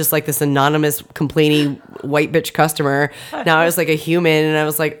wasn't just like this anonymous complaining white bitch customer. Now I was like a human, and I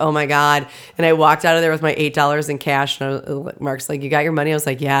was like, oh my God. And I walked out of there with my $8 in cash. And Mark's like, you got your money? I was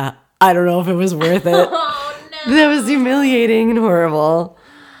like, yeah, I don't know if it was worth it. Oh, no. That was humiliating and horrible.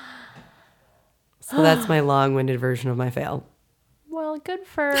 So that's my long-winded version of my fail. Well, good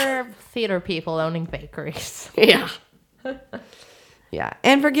for theater people owning bakeries. Yeah. Yeah.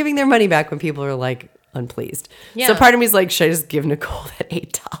 And for giving their money back when people are like unpleased. Yeah. So part of me is like, should I just give Nicole that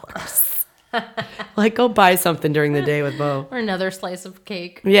 $8? Like, go buy something during the day with Bo. Or another slice of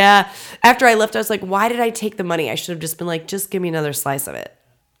cake. Yeah. After I left, I was like, why did I take the money? I should have just been like, just give me another slice of it.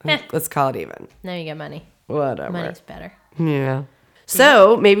 Let's call it even. Now you get money. Whatever. Money's better. Yeah.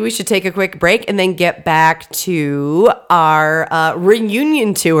 So maybe we should take a quick break and then get back to our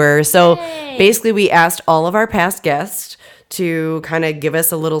reunion tour. So basically we asked all of our past guests to kind of give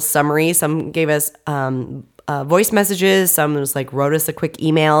us a little summary. Some gave us voice messages. Some was like wrote us a quick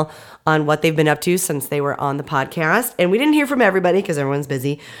email on what they've been up to since they were on the podcast. And we didn't hear from everybody because everyone's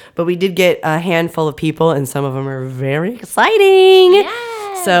busy. But we did get a handful of people, and some of them are very exciting.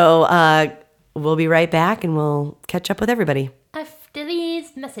 Yes. So we'll be right back and we'll catch up with everybody. After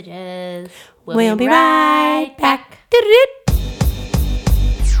these messages, we'll be right back.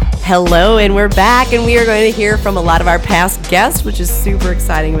 Hello, and we're back, and we are going to hear from a lot of our past guests, which is super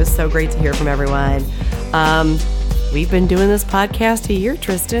exciting. It was so great to hear from everyone. We've been doing this podcast a year,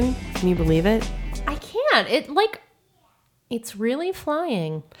 Tristan. Can you believe it? I can't. It's really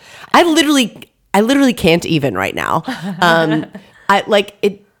flying. I literally can't even right now. I like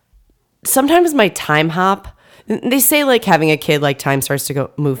it. Sometimes my time hop. They say like having a kid, like time starts to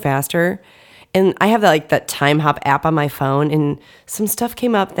move faster. And I have that time hop app on my phone, and some stuff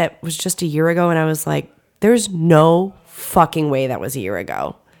came up that was just a year ago. And I was like, there's no fucking way that was a year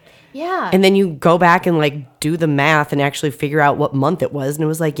ago. Yeah. And then you go back and like do the math and actually figure out what month it was. And it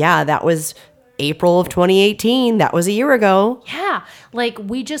was like, yeah, that was April of 2018. That was a year ago. Yeah. Like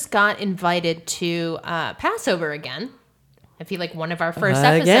we just got invited to Passover again. I feel like one of our first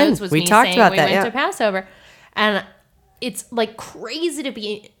episodes was me saying we went to Passover. And it's like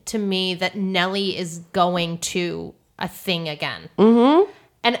crazy to me that Nellie is going to a thing again. Mm-hmm.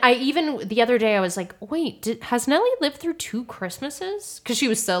 And I even the other day I was like, wait, has Nellie lived through 2 Christmases? Because she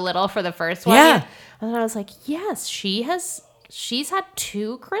was so little for the first one. Yeah. And I was like, yes, she has. She's had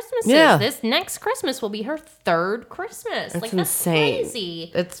 2 Christmases. Yeah. This next Christmas will be her 3rd Christmas. That's like insane. That's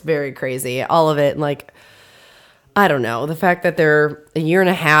crazy. It's very crazy. All of it. Like, I don't know. The fact that they're a year and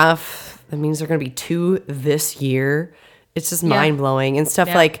a half. That means they're going to be 2 this year. It's just mind-blowing. And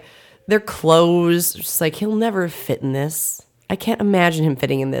stuff like their clothes, just like, he'll never fit in this. I can't imagine him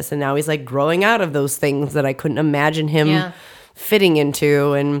fitting in this. And now he's like growing out of those things that I couldn't imagine him fitting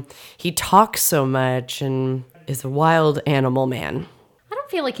into. And he talks so much and is a wild animal man. I don't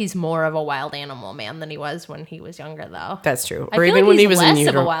feel like he's more of a wild animal man than he was when he was younger, though. That's true. Or even like when he was less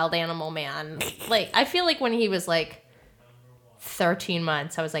of a wild animal man. Like, I feel like when he was like 13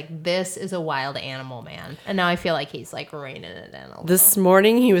 months. I was like, this is a wild animal, man. And now I feel like he's like reining it in a little. This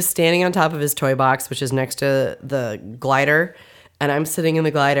morning he was standing on top of his toy box, which is next to the glider, and I'm sitting in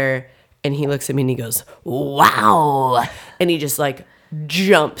the glider, and he looks at me and he goes, wow. And he just like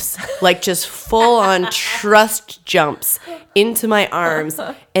jumps, like just full on trust jumps into my arms,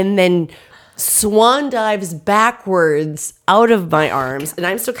 and then swan dives backwards out of my arms, and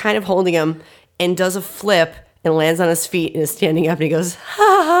I'm still kind of holding him, and does a flip and lands on his feet and is standing up, and he goes,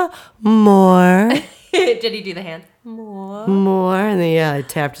 ha, more. Did he do the hand? More. And then, I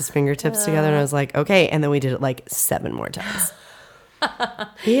tapped his fingertips together, and I was like, okay. And then we did it like 7 more times.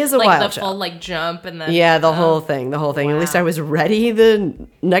 He is a like wild the child. full like jump and then the whole thing. Wow. At least I was ready the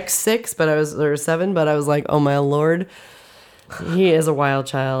next 6, or 7, but I was like, oh my Lord, he is a wild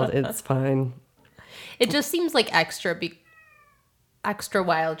child. It's fine. It just seems like extra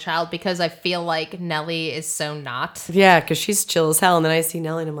wild child because I feel like Nellie is so not. Yeah, because she's chill as hell, and then I see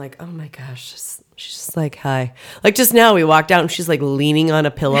Nellie and I'm like, oh my gosh, she's just like, hi. Like just now we walked out and she's like leaning on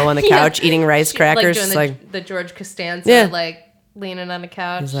a pillow on the couch eating rice crackers. Like doing she's the George Costanza like leaning on the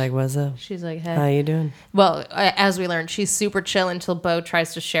couch. He's like, what's up? She's like, hey. How you doing? Well, as we learned, she's super chill until Bo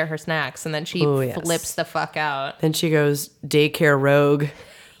tries to share her snacks, and then she flips the fuck out. Then she goes daycare rogue.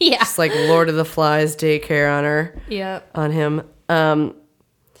 Yeah. It's like Lord of the Flies daycare on her. Yep. On him.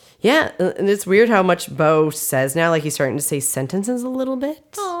 Yeah, and it's weird how much Bo says now. Like he's starting to say sentences a little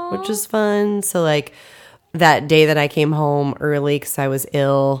bit, which is fun. So like that day that I came home early because I was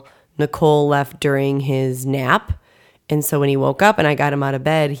ill, Nicole left during his nap. And so when he woke up and I got him out of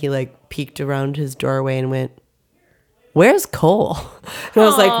bed, he like peeked around his doorway and went, where's Cole? And I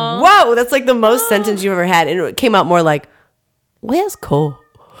was like, whoa, that's like the most sentence you've ever had. And it came out more like, where's Cole?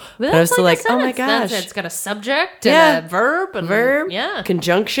 But I was still like, oh my gosh. It's got a subject and a verb. And yeah.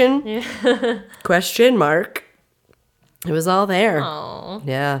 Conjunction. Question mark. It was all there. Oh.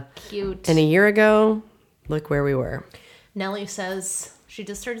 Yeah. Cute. And a year ago, look where we were. Nellie says she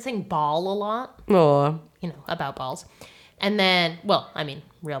just started saying ball a lot. Aw. You know, about balls. And then,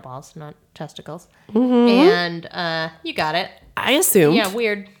 real balls, not testicles. Mm-hmm. And you got it. I assumed. Yeah,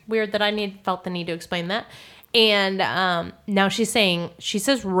 weird that I felt the need to explain that. And now she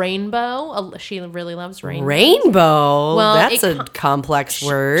says rainbow. She really loves rainbow. Rainbow? Well, that's a complex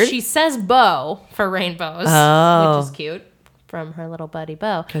word. She says bow for rainbows, which is cute from her little buddy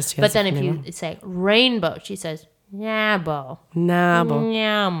Bo. But then if you say rainbow, she says nabo.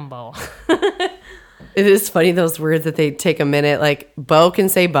 Nyambo. It is funny, those words that they take a minute. Like, Bo can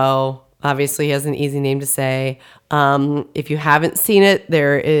say Bo. Obviously, he has an easy name to say. If you haven't seen it,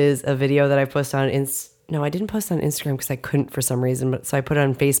 there is a video that I posted on No, I didn't post on Instagram because I couldn't for some reason. But so I put it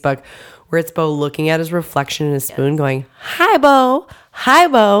on Facebook where it's Bo looking at his reflection in his spoon going, hi, Bo. Hi,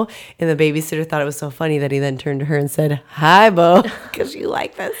 Bo. And the babysitter thought it was so funny that he then turned to her and said, hi, Bo, because you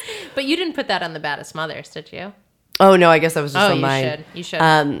like this. But you didn't put that on the Baddest Mothers, did you? Oh, no, I guess that was just on mine. You should.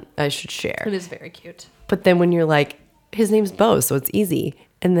 I should share. It is very cute. But then when you're like, his name's Bo, so it's easy.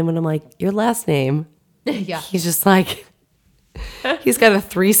 And then when I'm like, your last name. Yeah. He's just like, he's got a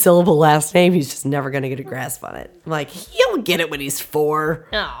 3-syllable last name. He's just never going to get a grasp on it. I'm like, he'll get it when he's 4.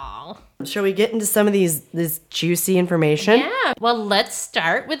 Oh. Shall we get into some of this juicy information? Yeah. Well, let's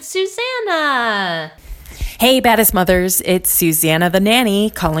start with Susanna. Hey, Baddest Mothers, it's Susanna the Nanny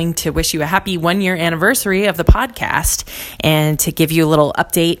calling to wish you a happy 1-year anniversary of the podcast and to give you a little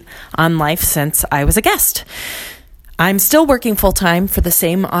update on life since I was a guest. I'm still working full-time for the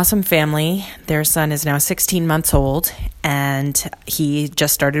same awesome family. Their son is now 16 months old, and he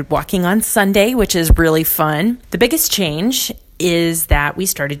just started walking on Sunday, which is really fun. The biggest change is that we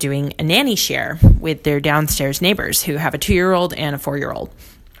started doing a nanny share with their downstairs neighbors who have a 2-year-old and a 4-year-old.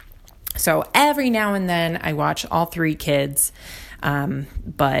 So every now and then I watch all 3 kids,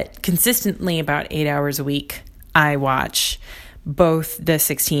 but consistently about 8 hours a week, I watch both the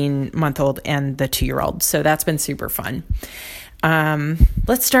 16-month-old and the 2-year-old. So that's been super fun.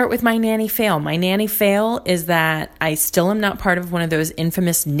 Let's start with my nanny fail. My nanny fail is that I still am not part of one of those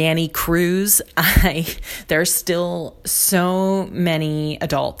infamous nanny crews. There's still so many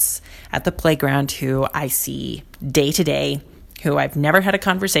adults at the playground who I see day to day, who I've never had a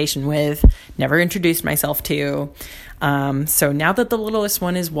conversation with, never introduced myself to. So now that the littlest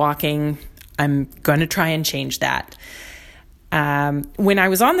one is walking, I'm going to try and change that. When I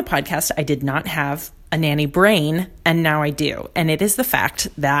was on the podcast, I did not have a nanny brain, and now I do. And it is the fact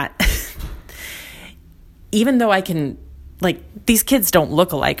that even though I can, these kids don't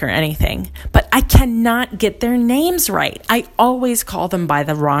look alike or anything, but I cannot get their names right. I always call them by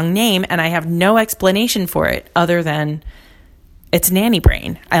the wrong name, and I have no explanation for it other than it's nanny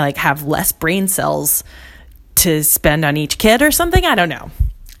brain. I have less brain cells to spend on each kid or something. I don't know.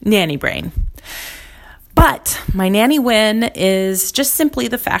 Nanny brain. But my nanny win is just simply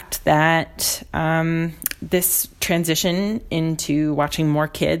the fact that this transition into watching more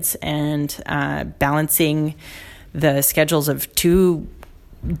kids and balancing the schedules of two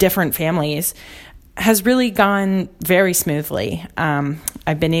different families has really gone very smoothly.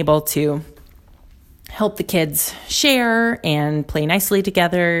 I've been able to help the kids share and play nicely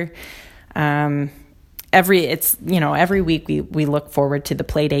together. Every week we look forward to the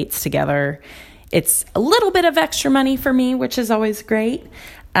play dates together. It's a little bit of extra money for me, which is always great.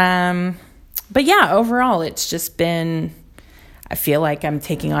 But yeah, overall, it's just been, I feel like I'm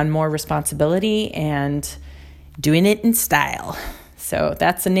taking on more responsibility and doing it in style. So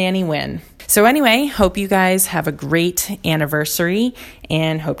that's a nanny win. So anyway, hope you guys have a great anniversary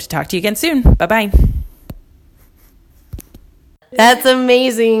and hope to talk to you again soon. Bye-bye. That's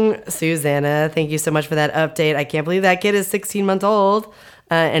amazing, Susanna. Thank you so much for that update. I can't believe that kid is 16 months old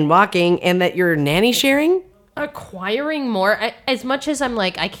and walking, and that you're nanny sharing. Acquiring more. As much as I'm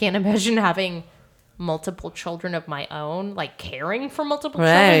like, I can't imagine having multiple children of my own, like caring for multiple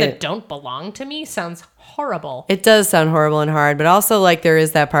children that don't belong to me sounds horrible. It does sound horrible and hard, but also like there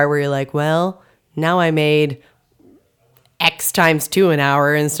is that part where you're like, well, now I made X times 2 an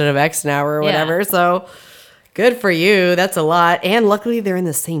hour instead of X an hour or whatever. Yeah. So good for you. That's a lot. And luckily they're in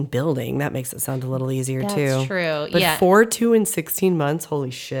the same building. That makes it sound a little easier too. That's true. But 4, 2, and 16 months,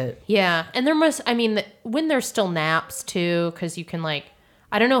 holy shit. Yeah. And when there's still naps too, because you can like,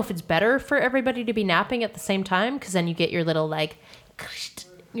 I don't know if it's better for everybody to be napping at the same time, because then you get your little like,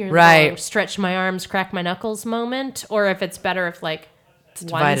 little stretch my arms, crack my knuckles moment, or if it's better if like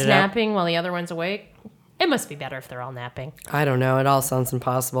one's napping while the other one's awake. It must be better if they're all napping. I don't know. It all sounds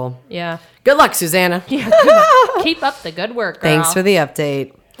impossible. Yeah. Good luck, Susanna. Yeah. Good luck. Keep up the good work, girl. Thanks for the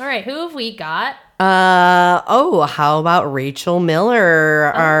update. All right. Who have we got? How about Rachel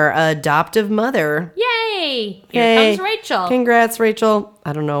Miller, our adoptive mother? Yay! Here comes Rachel. Congrats, Rachel.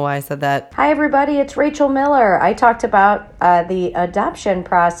 I don't know why I said that. Hi, everybody. It's Rachel Miller. I talked about the adoption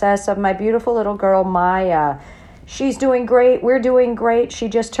process of my beautiful little girl, Maya. She's doing great. We're doing great. She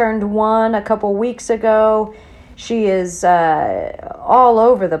just turned 1 a couple weeks ago. She is all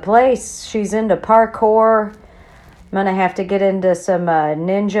over the place. She's into parkour. I'm going to have to get into some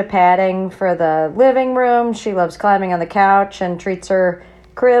ninja padding for the living room. She loves climbing on the couch and treats her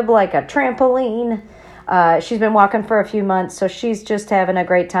crib like a trampoline. She's been walking for a few months, so she's just having a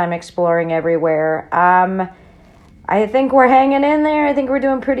great time exploring everywhere. I think we're hanging in there. I think we're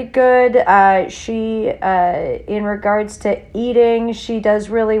doing pretty good. She, in regards to eating, she does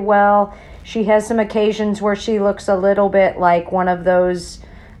really well. She has some occasions where she looks a little bit like one of those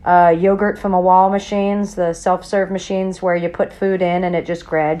yogurt from a wall machines, the self-serve machines where you put food in and it just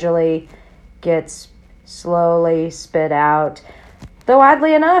gradually gets slowly spit out. Though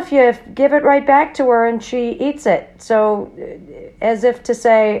oddly enough, you give it right back to her and she eats it. So as if to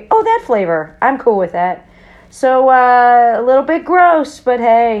say, oh, that flavor, I'm cool with that. So a little bit gross, but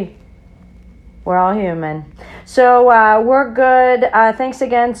hey, we're all human. So we're good. Thanks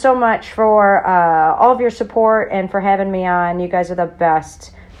again so much for all of your support and for having me on. You guys are the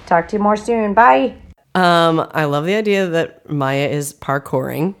best. Talk to you more soon. Bye. I love the idea that Maya is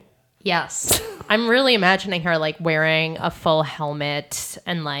parkouring. Yes. I'm really imagining her like wearing a full helmet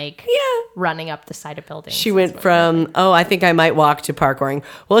and like running up the side of buildings. She went from, I think I might walk to parkouring.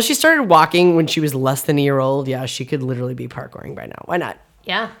 Well, she started walking when she was less than a year old. Yeah, she could literally be parkouring by now. Why not?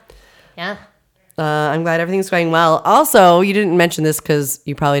 Yeah. Yeah. I'm glad everything's going well. Also, you didn't mention this because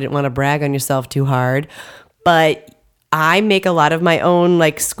you probably didn't want to brag on yourself too hard, but I make a lot of my own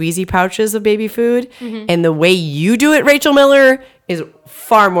like squeezy pouches of baby food. Mm-hmm. And the way you do it, Rachel Miller, is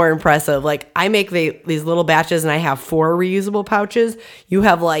far more impressive. Like I make these little batches and I have 4 reusable pouches. You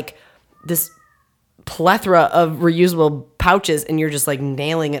have like this plethora of reusable pouches and you're just like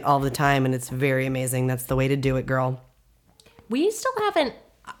nailing it all the time. And it's very amazing. That's the way to do it, girl. We still haven't,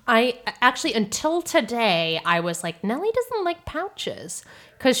 until today, I was like, Nellie doesn't like pouches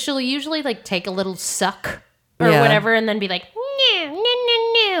because she'll usually like take a little suck or whatever and then be like,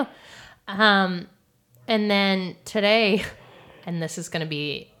 no. And then today, and this is going to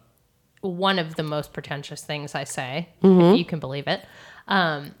be one of the most pretentious things I say, if you can believe it.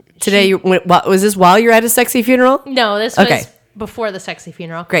 Today, was this while you're at a sexy funeral? No, this was before the sexy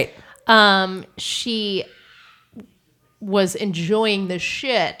funeral. Great. She was enjoying the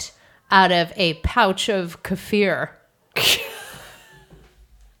shit out of a pouch of kefir.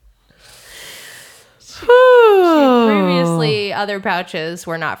 Previously, other pouches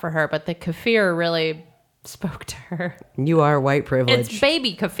were not for her, but the kefir really spoke to her. You are white privilege. It's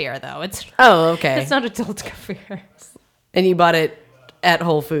baby kefir, though. It's okay. It's not adult kefir. And you bought it at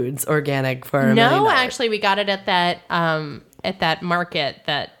Whole Foods, organic for $1 million. No, actually, we got it at that market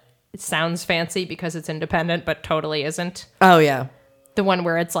that sounds fancy because it's independent, but totally isn't. Oh, yeah. The one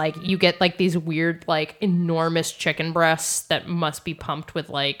where it's like you get like these weird, like enormous chicken breasts that must be pumped with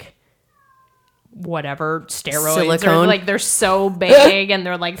like whatever steroids. Silicone. Or like they're so big and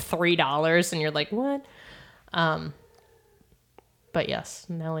they're like $3 and you're like, what? But yes,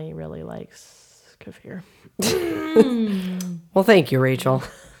 Nellie really likes kefir. Well, thank you, Rachel.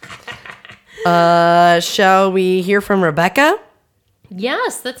 Shall we hear from Rebecca?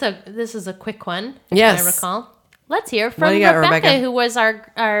 Yes, this is a quick one. Yes. I recall. Let's hear What from do you got, Rebecca, Rebecca? who was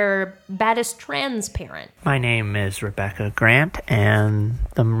our baddest trans parent. My name is Rebecca Grant, and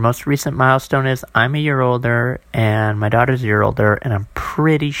the most recent milestone is I'm a year older, and my daughter's a year older, and I'm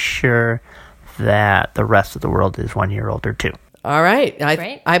pretty sure that the rest of the world is 1 year older, too. All right.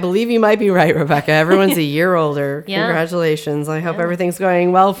 Great. I believe you might be right, Rebecca. Everyone's a year older. Yeah. Congratulations. I hope everything's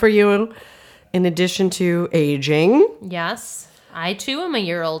going well for you in addition to aging. Yes. I, too, am a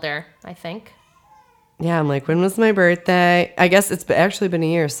year older, I think. Yeah, I'm like, when was my birthday? I guess it's actually been a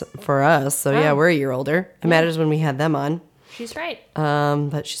year for us. So, yeah, we're a year older. It matters when we had them on. She's right.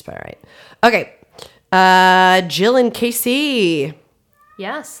 But she's probably right. Okay. Jill and Casey.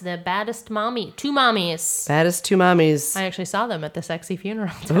 Yes, the baddest mommy. Two mommies. Baddest two mommies. I actually saw them at the sexy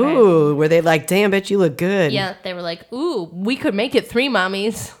funeral today. Ooh, were they like, damn, bitch, you look good? Yeah, they were like, ooh, we could make it three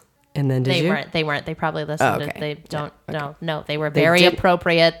mommies. And then did They you? weren't. They weren't. They probably listened. Oh, okay. They don't. Yeah, No. They were very did-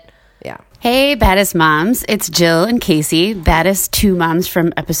 appropriate. Yeah. Hey, baddest moms. It's Jill and Casey, baddest two moms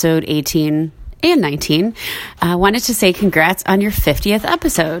from episode 18 and 19. Wanted to say congrats on your 50th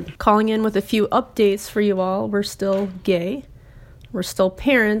episode. Calling in with a few updates for you all. We're still gay. We're still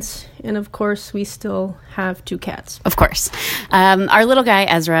parents. And of course, we still have two cats. Of course. Our little guy,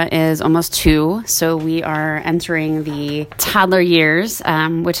 Ezra, is almost 2, so we are entering the toddler years,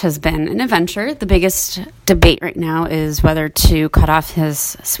 which has been an adventure. The biggest debate right now is whether to cut off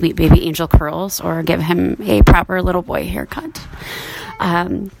his sweet baby angel curls or give him a proper little boy haircut.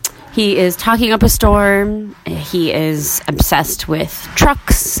 He is talking up a storm. He is obsessed with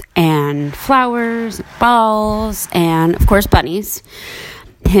trucks and flowers, balls, and, of course, bunnies.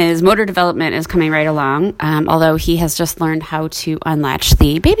 His motor development is coming right along, although he has just learned how to unlatch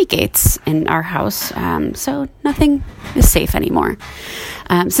the baby gates in our house, so nothing is safe anymore.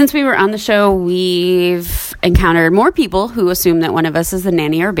 Since we were on the show, we've encountered more people who assume that one of us is the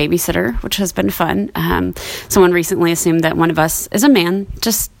nanny or babysitter, which has been fun. Someone recently assumed that one of us is a man,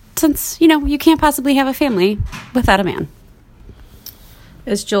 just since, you can't possibly have a family without a man.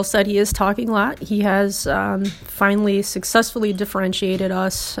 As Jill said, he is talking a lot. He has finally successfully differentiated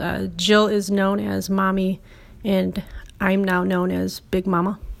us. Jill is known as Mommy, and I'm now known as Big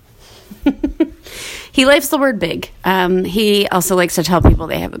Mama. He likes the word big. He also likes to tell people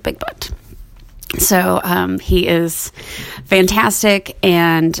they have a big butt. So he is fantastic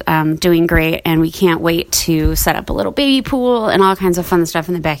and doing great, and we can't wait to set up a little baby pool and all kinds of fun stuff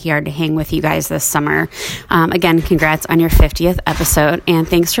in the backyard to hang with you guys this summer. Again, congrats on your 50th episode, and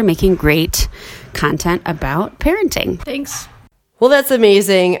thanks for making great content about parenting. Thanks. Well, that's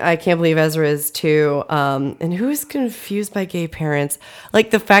amazing. I can't believe Ezra is too. And who is confused by gay parents?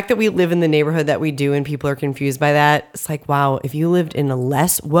 Like the fact that we live in the neighborhood that we do and people are confused by that. It's like, wow, if you lived in a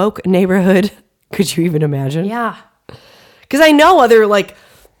less woke neighborhood, could you even imagine? Yeah. Because I know other like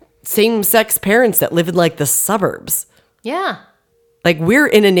same-sex parents that live in like the suburbs. Yeah. Like we're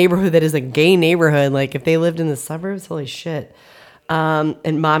in a neighborhood that is a gay neighborhood. Like if they lived in the suburbs, holy shit.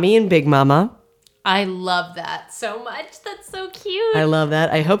 And Mommy and Big Mama. I love that so much. That's so cute. I love that.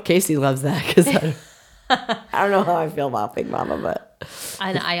 I hope Casey loves that because I don't know how I feel about Big Mama, but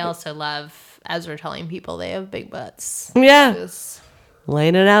And I also love Ezra telling people they have big butts. yeah, That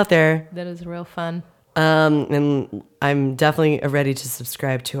laying it out there. is real fun. And I'm definitely ready to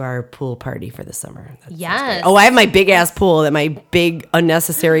subscribe to our pool party for the summer. Yes. Oh, I have my big ass pool that my big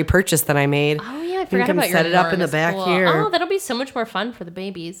unnecessary purchase that I made. Oh, yeah. I You forgot can about your set it up in the enormous back pool. here. Oh, that'll be so much more fun for the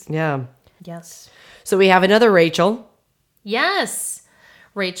babies. Yeah. Yes. So we have another Rachel. Yes.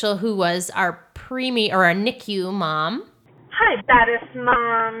 Rachel, who was our preemie or our NICU mom. Hi, baddest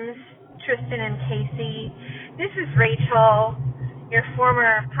moms, Tristan and Casey. This is Rachel, your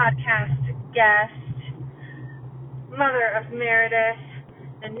former podcast guest, mother of Meredith,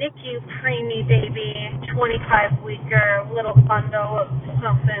 a NICU preemie baby, 25-weeker, little bundle of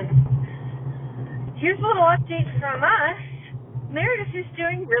something. Here's a little update from us. Meredith is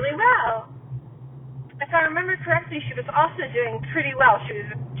doing really well. If I remember correctly, she was also doing pretty well. She was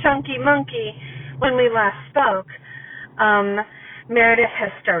a chunky monkey when we last spoke, Meredith has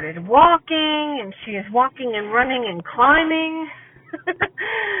started walking, and she is walking and running and climbing,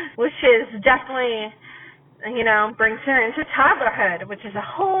 which is definitely, brings her into toddlerhood, which is a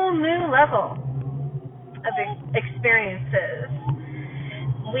whole new level of experiences.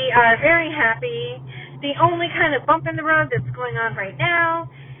 We are very happy. The only kind of bump in the road that's going on right now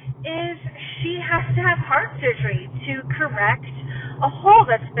is she has to have heart surgery to correct a hole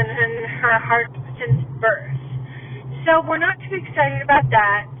that's been in her heart since birth. So we're not too excited about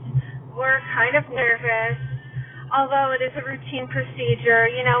that. We're kind of nervous, although it is a routine procedure.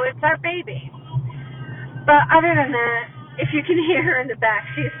 It's our baby. But other than that, if you can hear her in the back,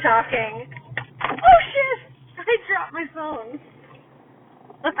 she's talking. Oh, shit! I dropped my phone.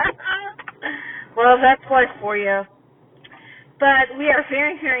 Well, that's life for you. But we are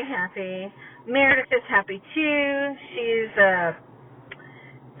very, very happy. Meredith is happy, too. She's a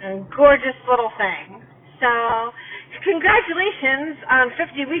gorgeous little thing. So, congratulations on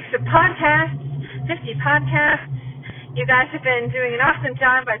 50 weeks of podcasts, 50 podcasts. You guys have been doing an awesome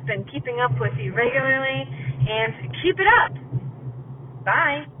job. I've been keeping up with you regularly, and keep it up.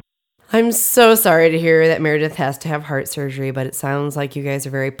 Bye. I'm so sorry to hear that Meredith has to have heart surgery, but it sounds like you guys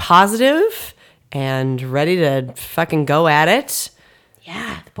are very positive and ready to fucking go at it.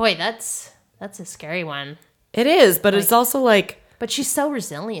 Yeah, boy, that's a scary one. It is, but it's also like... But she's so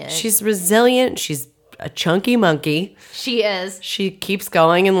resilient. She's resilient. She's a chunky monkey. She is. She keeps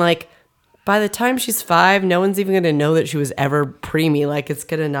going, and like by the time she's 5, no one's even going to know that she was ever preemie. Like it's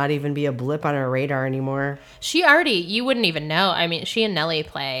going to not even be a blip on her radar anymore. You wouldn't even know. I mean, she and Nellie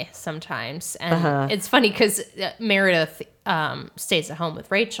play sometimes, and it's funny because Meredith stays at home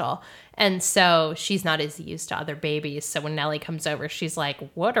with Rachel, and so she's not as used to other babies. So when Nellie comes over, she's like,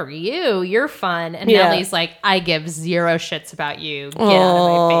 "What are you? You're fun." And Nellie's like, "I give zero shits about you. Get out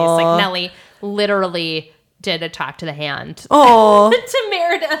of my face." Like Nellie literally did a talk to the hand to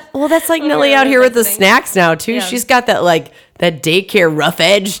Meredith. Well, that's like Nellie out here with the snacks now too. Yeah. She's got that that daycare rough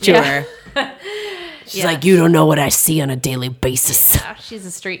edge to her. She's like, you don't know what I see on a daily basis. Yeah, she's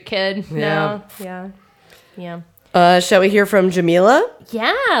a street kid. Yeah. No. Yeah. Shall we hear from Jamila?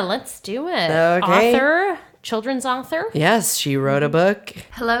 Yeah, let's do it. Okay. Children's author. Yes, she wrote a book.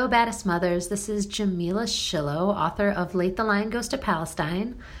 Hello, Baddest Mothers. This is Jamila Shillow, author of Late the Lion Goes to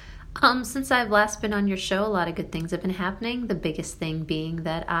Palestine. Since I've last been on your show, a lot of good things have been happening. The biggest thing being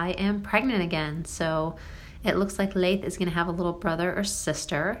that I am pregnant again. So it looks like Laith is going to have a little brother or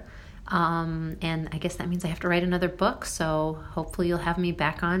sister. And I guess that means I have to write another book. So hopefully you'll have me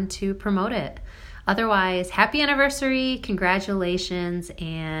back on to promote it. Otherwise, happy anniversary, congratulations,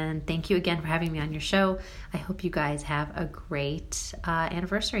 and thank you again for having me on your show. I hope you guys have a great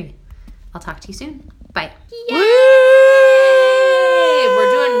anniversary. I'll talk to you soon. Bye.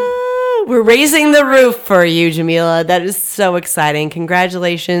 We're raising the roof for you, Jamila. That is so exciting.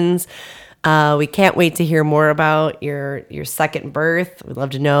 Congratulations. We can't wait to hear more about your second birth. We'd love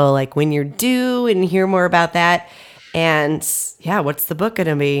to know when you're due and hear more about that. And what's the book going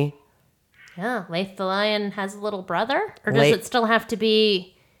to be? Yeah, Laith the Lion has a little brother? Or does it still have to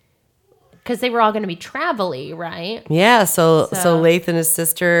be... Because they were all going to be travel-y, right? Yeah, so Laith and his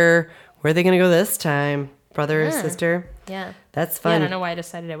sister, where are they going to go this time? Brother or sister? Yeah. That's fun. Yeah, I don't know why I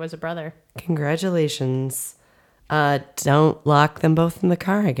decided it was a brother. Congratulations. Don't lock them both in the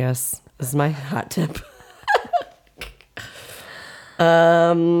car, I guess, is my hot tip.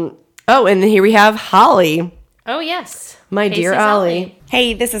 And here we have Holly. Oh, yes. My Casey's dear Ollie.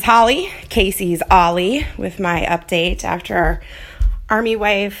 Hey, this is Holly, Casey's Ollie, with my update after our Army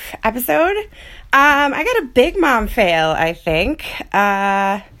Wife episode. I got a big mom fail, I think.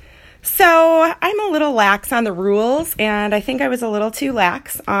 So I'm a little lax on the rules, and I think I was a little too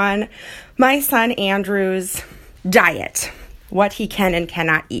lax on my son Andrew's diet, what he can and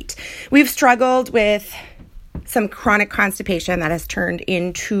cannot eat. We've struggled with some chronic constipation that has turned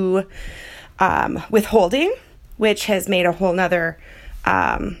into withholding, which has made a whole nother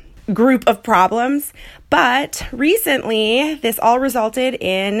group of problems. But recently, this all resulted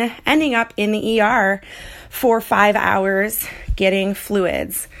in ending up in the ER for 5 hours getting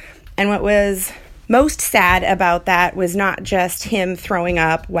fluids. And what was most sad about that was not just him throwing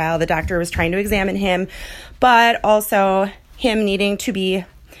up while the doctor was trying to examine him, but also him needing to be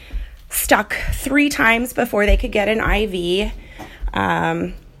stuck 3 times before they could get an IV,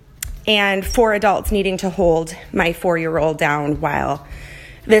 and 4 adults needing to hold my 4-year-old down while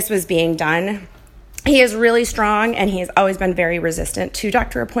this was being done. He is really strong, and he has always been very resistant to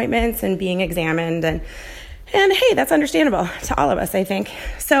doctor appointments and being examined, and hey, that's understandable to all of us, I think.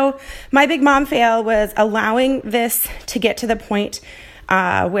 So my big mom fail was allowing this to get to the point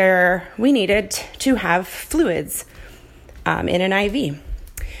where we needed to have fluids in an IV.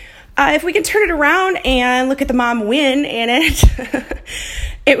 If we can turn it around and look at the mom win in it,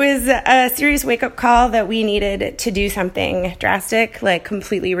 it was a serious wake-up call that we needed to do something drastic, like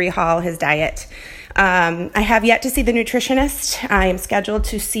completely rehaul his diet. I have yet to see the nutritionist. I am scheduled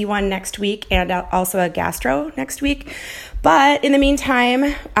to see one next week and also a gastro next week. But in the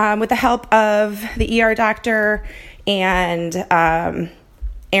meantime, with the help of the ER doctor and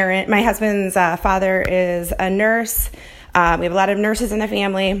Aaron, my husband's father is a nurse. We have a lot of nurses in the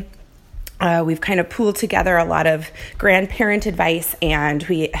family. We've kind of pooled together a lot of grandparent advice, and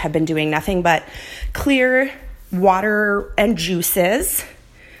we have been doing nothing but clear water and juices.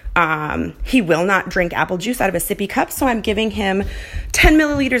 He will not drink apple juice out of a sippy cup, so I'm giving him 10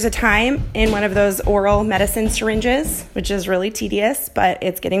 milliliters a time in one of those oral medicine syringes, which is really tedious, but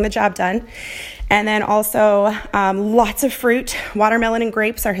it's getting the job done. And then also lots of fruit. Watermelon and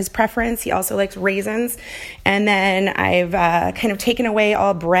grapes are his preference. He also likes raisins. And then I've kind of taken away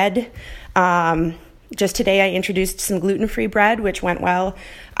all bread. Just today I introduced some gluten-free bread, which went well,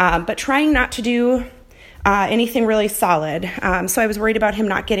 but trying not to do anything really solid. So I was worried about him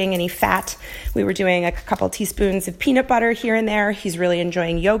not getting any fat. We were doing a couple teaspoons of peanut butter here and there. He's really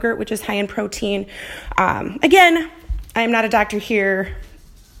enjoying yogurt, which is high in protein. Again, I am not a doctor here,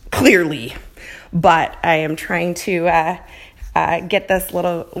 clearly, but I am trying to get this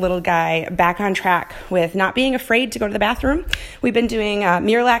little guy back on track with not being afraid to go to the bathroom. We've been doing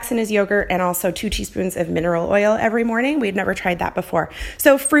Miralax in his yogurt and also 2 teaspoons of mineral oil every morning. We'd never tried that before.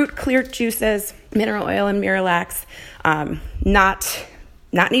 So fruit, clear juices, mineral oil, and Miralax. Not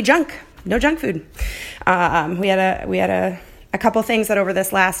any junk. No junk food. We had a couple things that over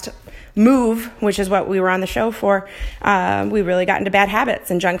this last move, which is what we were on the show for, we really got into bad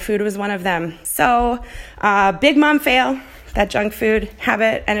habits, and junk food was one of them. So big mom fail. That junk food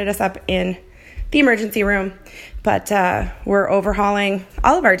habit ended us up in the emergency room, but we're overhauling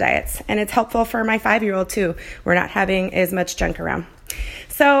all of our diets, and it's helpful for my 5-year-old too. We're not having as much junk around.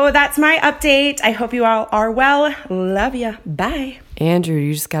 So that's my update. I hope you all are well. Love ya. Bye. Andrew,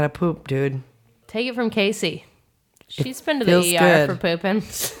 you just gotta poop, dude. Take it from Casey. She's been to feels the ER good. for pooping.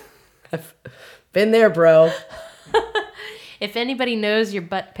 I've been there, bro. If anybody knows your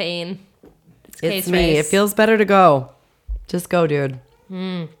butt pain, it's It's Case me. Face. It feels better to go. Just go, dude.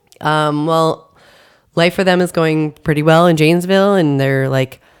 Well, life for them is going pretty well in Janesville, and they're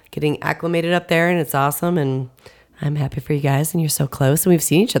like getting acclimated up there, and it's awesome. And I'm happy for you guys, and you're so close. And we've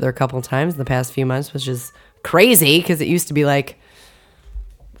seen each other a couple of times in the past few months, which is crazy because it used to be like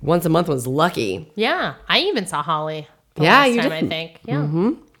once a month was lucky. Yeah, I even saw Holly. Yeah, you time, did. I think.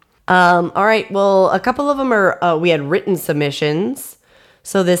 Yeah. All right. Well, a couple of them are, we had written submissions.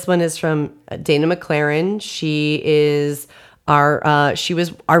 So this one is from Dana McLaren. She is she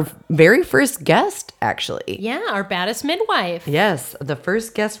was our very first guest, actually. Yeah, our baddest midwife. Yes, the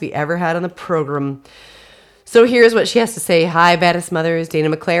first guest we ever had on the program. So here's what she has to say. Hi, baddest mothers.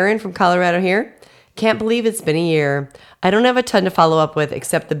 Dana McLaren from Colorado here. Can't believe it's been a year. I don't have a ton to follow up with,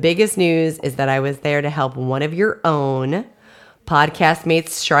 except the biggest news is that I was there to help one of your own podcast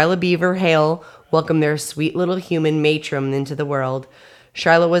mates, Charla Beaver Hale, welcome their sweet little human matron into the world.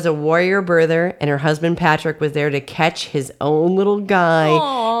 Charla was a warrior birther, and her husband Patrick was there to catch his own little guy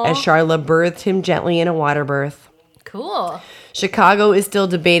as Charla birthed him gently in a water birth. Cool. Chicago is still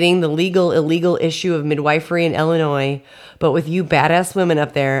debating the legal-illegal issue of midwifery in Illinois, but with you badass women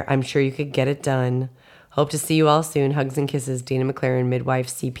up there, I'm sure you could get it done. Hope to see you all soon. Hugs and kisses, Dana McLaren, midwife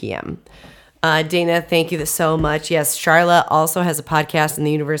CPM. Dana, thank you so much. Yes, Charla also has a podcast in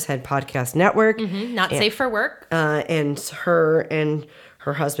the Universe Head Podcast Network. Not safe for work. And her and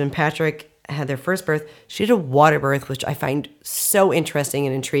her husband, Patrick, had their first birth. She did a water birth, which I find so interesting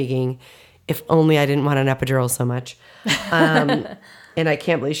and intriguing. If only I didn't want an epidural so much. And I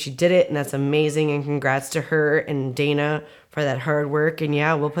can't believe she did it, and that's amazing. And congrats to her and Dana for that hard work. And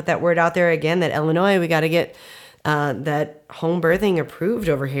yeah, we'll put that word out there again that Illinois, we got to get that home birthing approved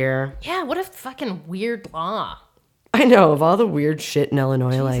over here. Yeah, what a fucking weird law. I know, of all the weird shit in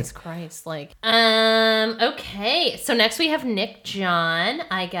Illinois. Jesus Christ, okay. So next we have Nick John.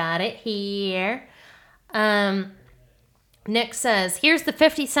 I got it here. Nick says, here's the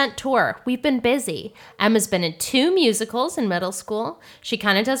 50 Cent tour. We've been busy. Emma's been in 2 musicals in middle school. She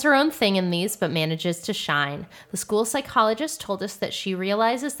kind of does her own thing in these, but manages to shine. The school psychologist told us that she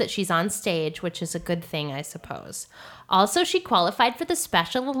realizes that she's on stage, which is a good thing, I suppose. Also, she qualified for the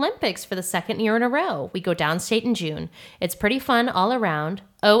Special Olympics for the 2nd year in a row. We go downstate in June. It's pretty fun all around.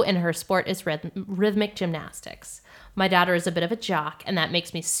 Oh, and her sport is rhythmic gymnastics. My daughter is a bit of a jock, and that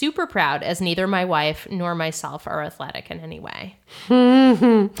makes me super proud, as neither my wife nor myself are athletic in any way.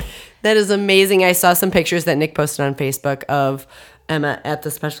 That is amazing. I saw some pictures that Nick posted on Facebook of Emma at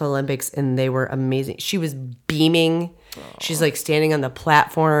the Special Olympics, and they were amazing. She was beaming. She's like standing on the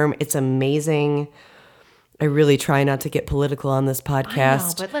platform. It's amazing. I really try not to get political on this podcast. I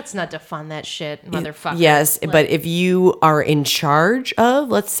know, but let's not defund that shit, motherfucker. Yes, but if you are in charge of,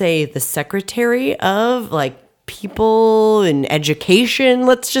 let's say, the secretary of like people in education,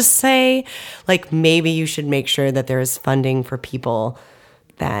 let's just say, like maybe you should make sure that there is funding for people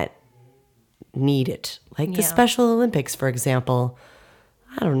that need it. Like the Special Olympics, for example.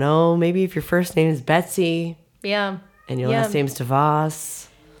 I don't know, maybe if your first name is Betsy. Yeah. And your last name's DeVos.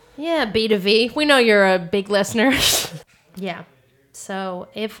 Yeah, B to V. We know you're a big listener. Yeah. So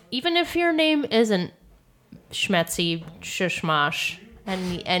even if your name isn't Schmetzy Shushmash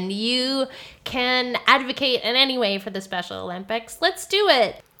and you can advocate in any way for the Special Olympics, let's do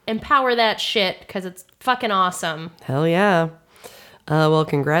it. Empower that shit because it's fucking awesome. Hell yeah. Well,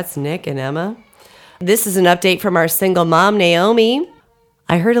 congrats, Nick and Emma. This is an update from our single mom, Naomi.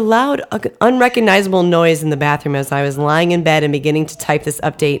 I heard a loud, unrecognizable noise in the bathroom as I was lying in bed and beginning to type this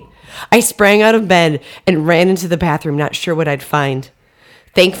update. I sprang out of bed and ran into the bathroom, not sure what I'd find.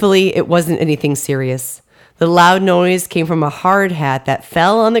 Thankfully, it wasn't anything serious. The loud noise came from a hard hat that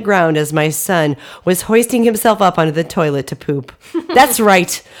fell on the ground as my son was hoisting himself up onto the toilet to poop. That's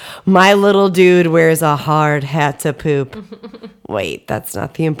right. My little dude wears a hard hat to poop. Wait, that's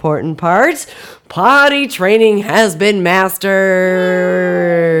not the important part. Potty training has been mastered.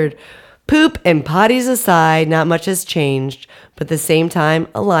 Poop and potties aside, not much has changed. But at the same time,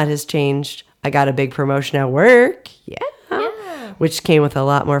 a lot has changed. I got a big promotion at work. Yeah. Which came with a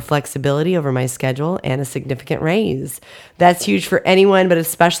lot more flexibility over my schedule and a significant raise. That's huge for anyone, but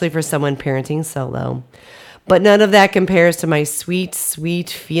especially for someone parenting solo. But none of that compares to my sweet,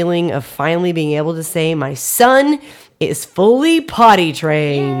 sweet feeling of finally being able to say my son is fully potty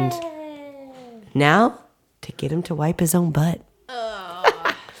trained. Yay. Now, to get him to wipe his own butt.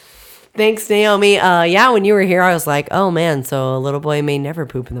 Thanks, Naomi. When you were here, I was like, oh man, so a little boy may never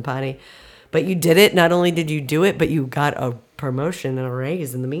poop in the potty. But you did it. Not only did you do it, but you got a promotion and a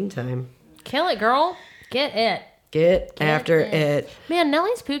raise in the meantime. Kill it, girl. Get it. Get after it. Man,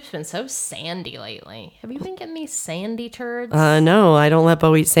 Nellie's poop's been so sandy lately. Have you been getting these sandy turds? No, I don't let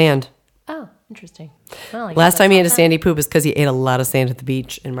Bo eat sand. Oh, interesting. Well, last time he had a sandy poop was because he ate a lot of sand at the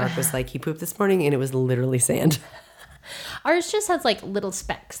beach. And Mark was like, he pooped this morning and it was literally sand. Ours just has like little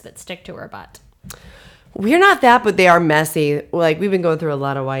specks that stick to her butt. We're not that, but they are messy. Like we've been going through a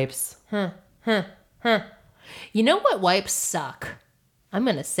lot of wipes. You know what wipes suck? I'm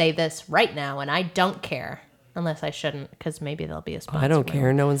going to say this right now, and I don't care. Unless I shouldn't, because maybe there'll be a sponsor. I don't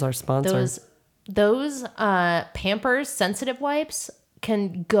care. No one's our sponsor. Those Pampers sensitive wipes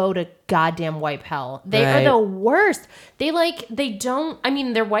can go to goddamn wipe hell. They are the worst. They're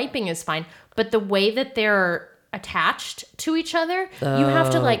wiping is fine, but the way that they're attached to each other, you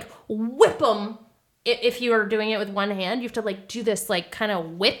have to like whip them. If you are doing it with one hand, you have to like do this like kind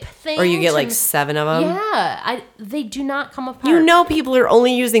of whip thing. Or you get like 7 of them. Yeah. They do not come apart. You know people are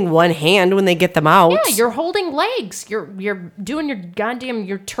only using one hand when they get them out. Yeah, you're holding legs. You're doing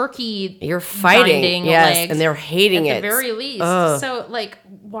your turkey. You're fighting. Yes, legs and they're hating it. At the very least. So like,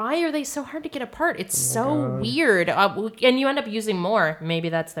 why are they so hard to get apart? It's so weird. And you end up using more. Maybe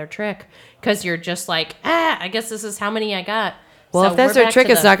that's their trick. Because you're just like, I guess this is how many I got. Well, so if that's their trick,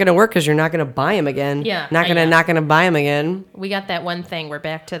 it's not going to work because you're not going to buy them again. Yeah. Not going to buy them again. We got that one thing. We're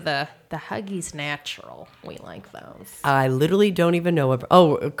back to the Huggies Natural. We like those. I literally don't even know.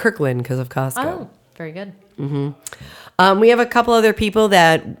 Kirkland because of Costco. Oh, very good. Mm-hmm. We have a couple other people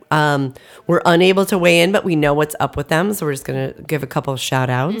that were unable to weigh in, but we know what's up with them. So we're just going to give a couple of shout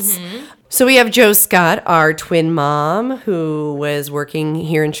outs. Mm-hmm. So we have Jo Scott, our twin mom, who was working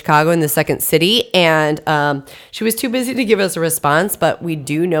here in Chicago in the Second City. And she was too busy to give us a response, but we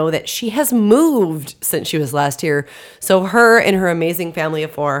do know that she has moved since she was last here. So her and her amazing family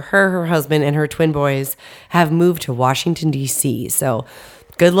of 4, her husband, and her twin boys have moved to Washington, D.C. So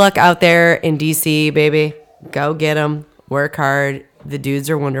good luck out there in D.C., baby. Go get them. Work hard. The dudes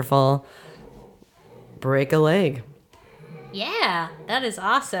are wonderful. Break a leg. Yeah, that is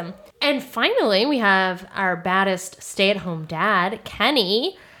awesome. And finally, we have our baddest stay-at-home dad,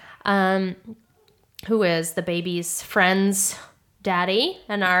 Kenny, who is the baby's friend's daddy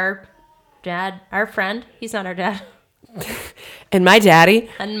and our friend. He's not our dad. And my daddy.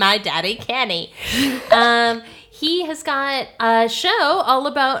 And my daddy, Kenny. He has got a show all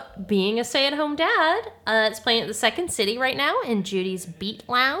about being a stay-at-home dad. It's playing at the Second City right now in Judy's Beat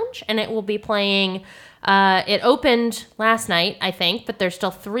Lounge, and it will be playing It opened last night, I think, but there's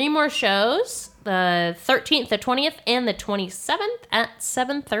still 3 more shows. The 13th, the 20th, and the 27th at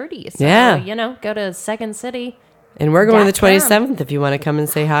 7:30. So, Yeah. go to Second City. And we're going to the Down. 27th if you want to come and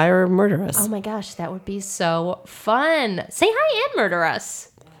say hi or murder us. Oh my gosh, that would be so fun. Say hi and murder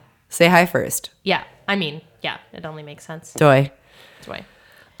us. Say hi first. Yeah, it only makes sense. Joy. Joy.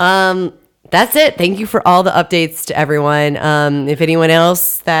 That's it. Thank you for all the updates to everyone. If anyone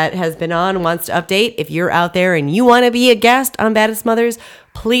else that has been on wants to update, if you're out there and you want to be a guest on Baddest Mothers,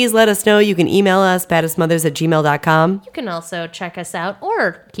 please let us know. You can email us, baddestmothers@gmail.com. You can also check us out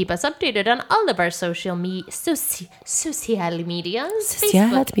or keep us updated on all of our social medias. Facebook, medias.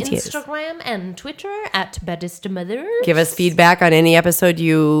 Instagram, and Twitter at Baddest Mothers. Give us feedback on any episode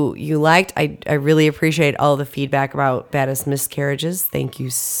you liked. I really appreciate all the feedback about Baddest Miscarriages. Thank you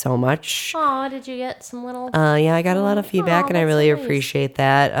so much. Aw, did you get some little... Yeah, I got a lot of feedback, and I that's really nice. appreciate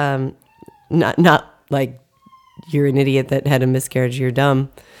that. Not like you're an idiot that had a miscarriage. You're dumb.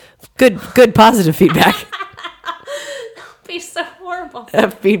 Good positive feedback. be so horrible.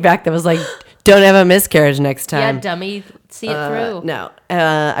 Feedback that was like, don't have a miscarriage next time. Yeah, dummy, see it through. No,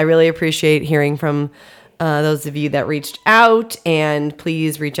 I really appreciate hearing from those of you that reached out, and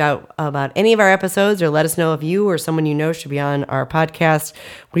please reach out about any of our episodes or let us know if you or someone you know should be on our podcast.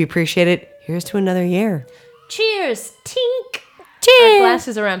 We appreciate it. Here's to another year. Cheers. Tink. Cheers. Our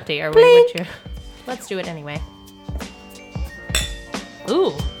glasses are empty. Are we with you? Let's do it anyway.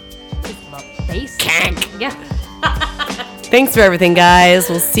 Ooh. Bass. Yeah. Thanks for everything, guys.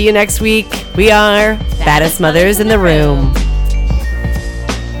 We'll see you next week. We are Baddest Mothers in the Room.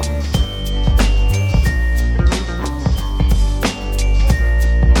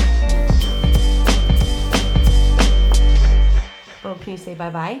 Bo, can you say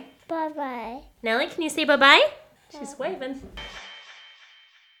bye-bye? Bye-bye. Nellie, can you say bye-bye? She's waving.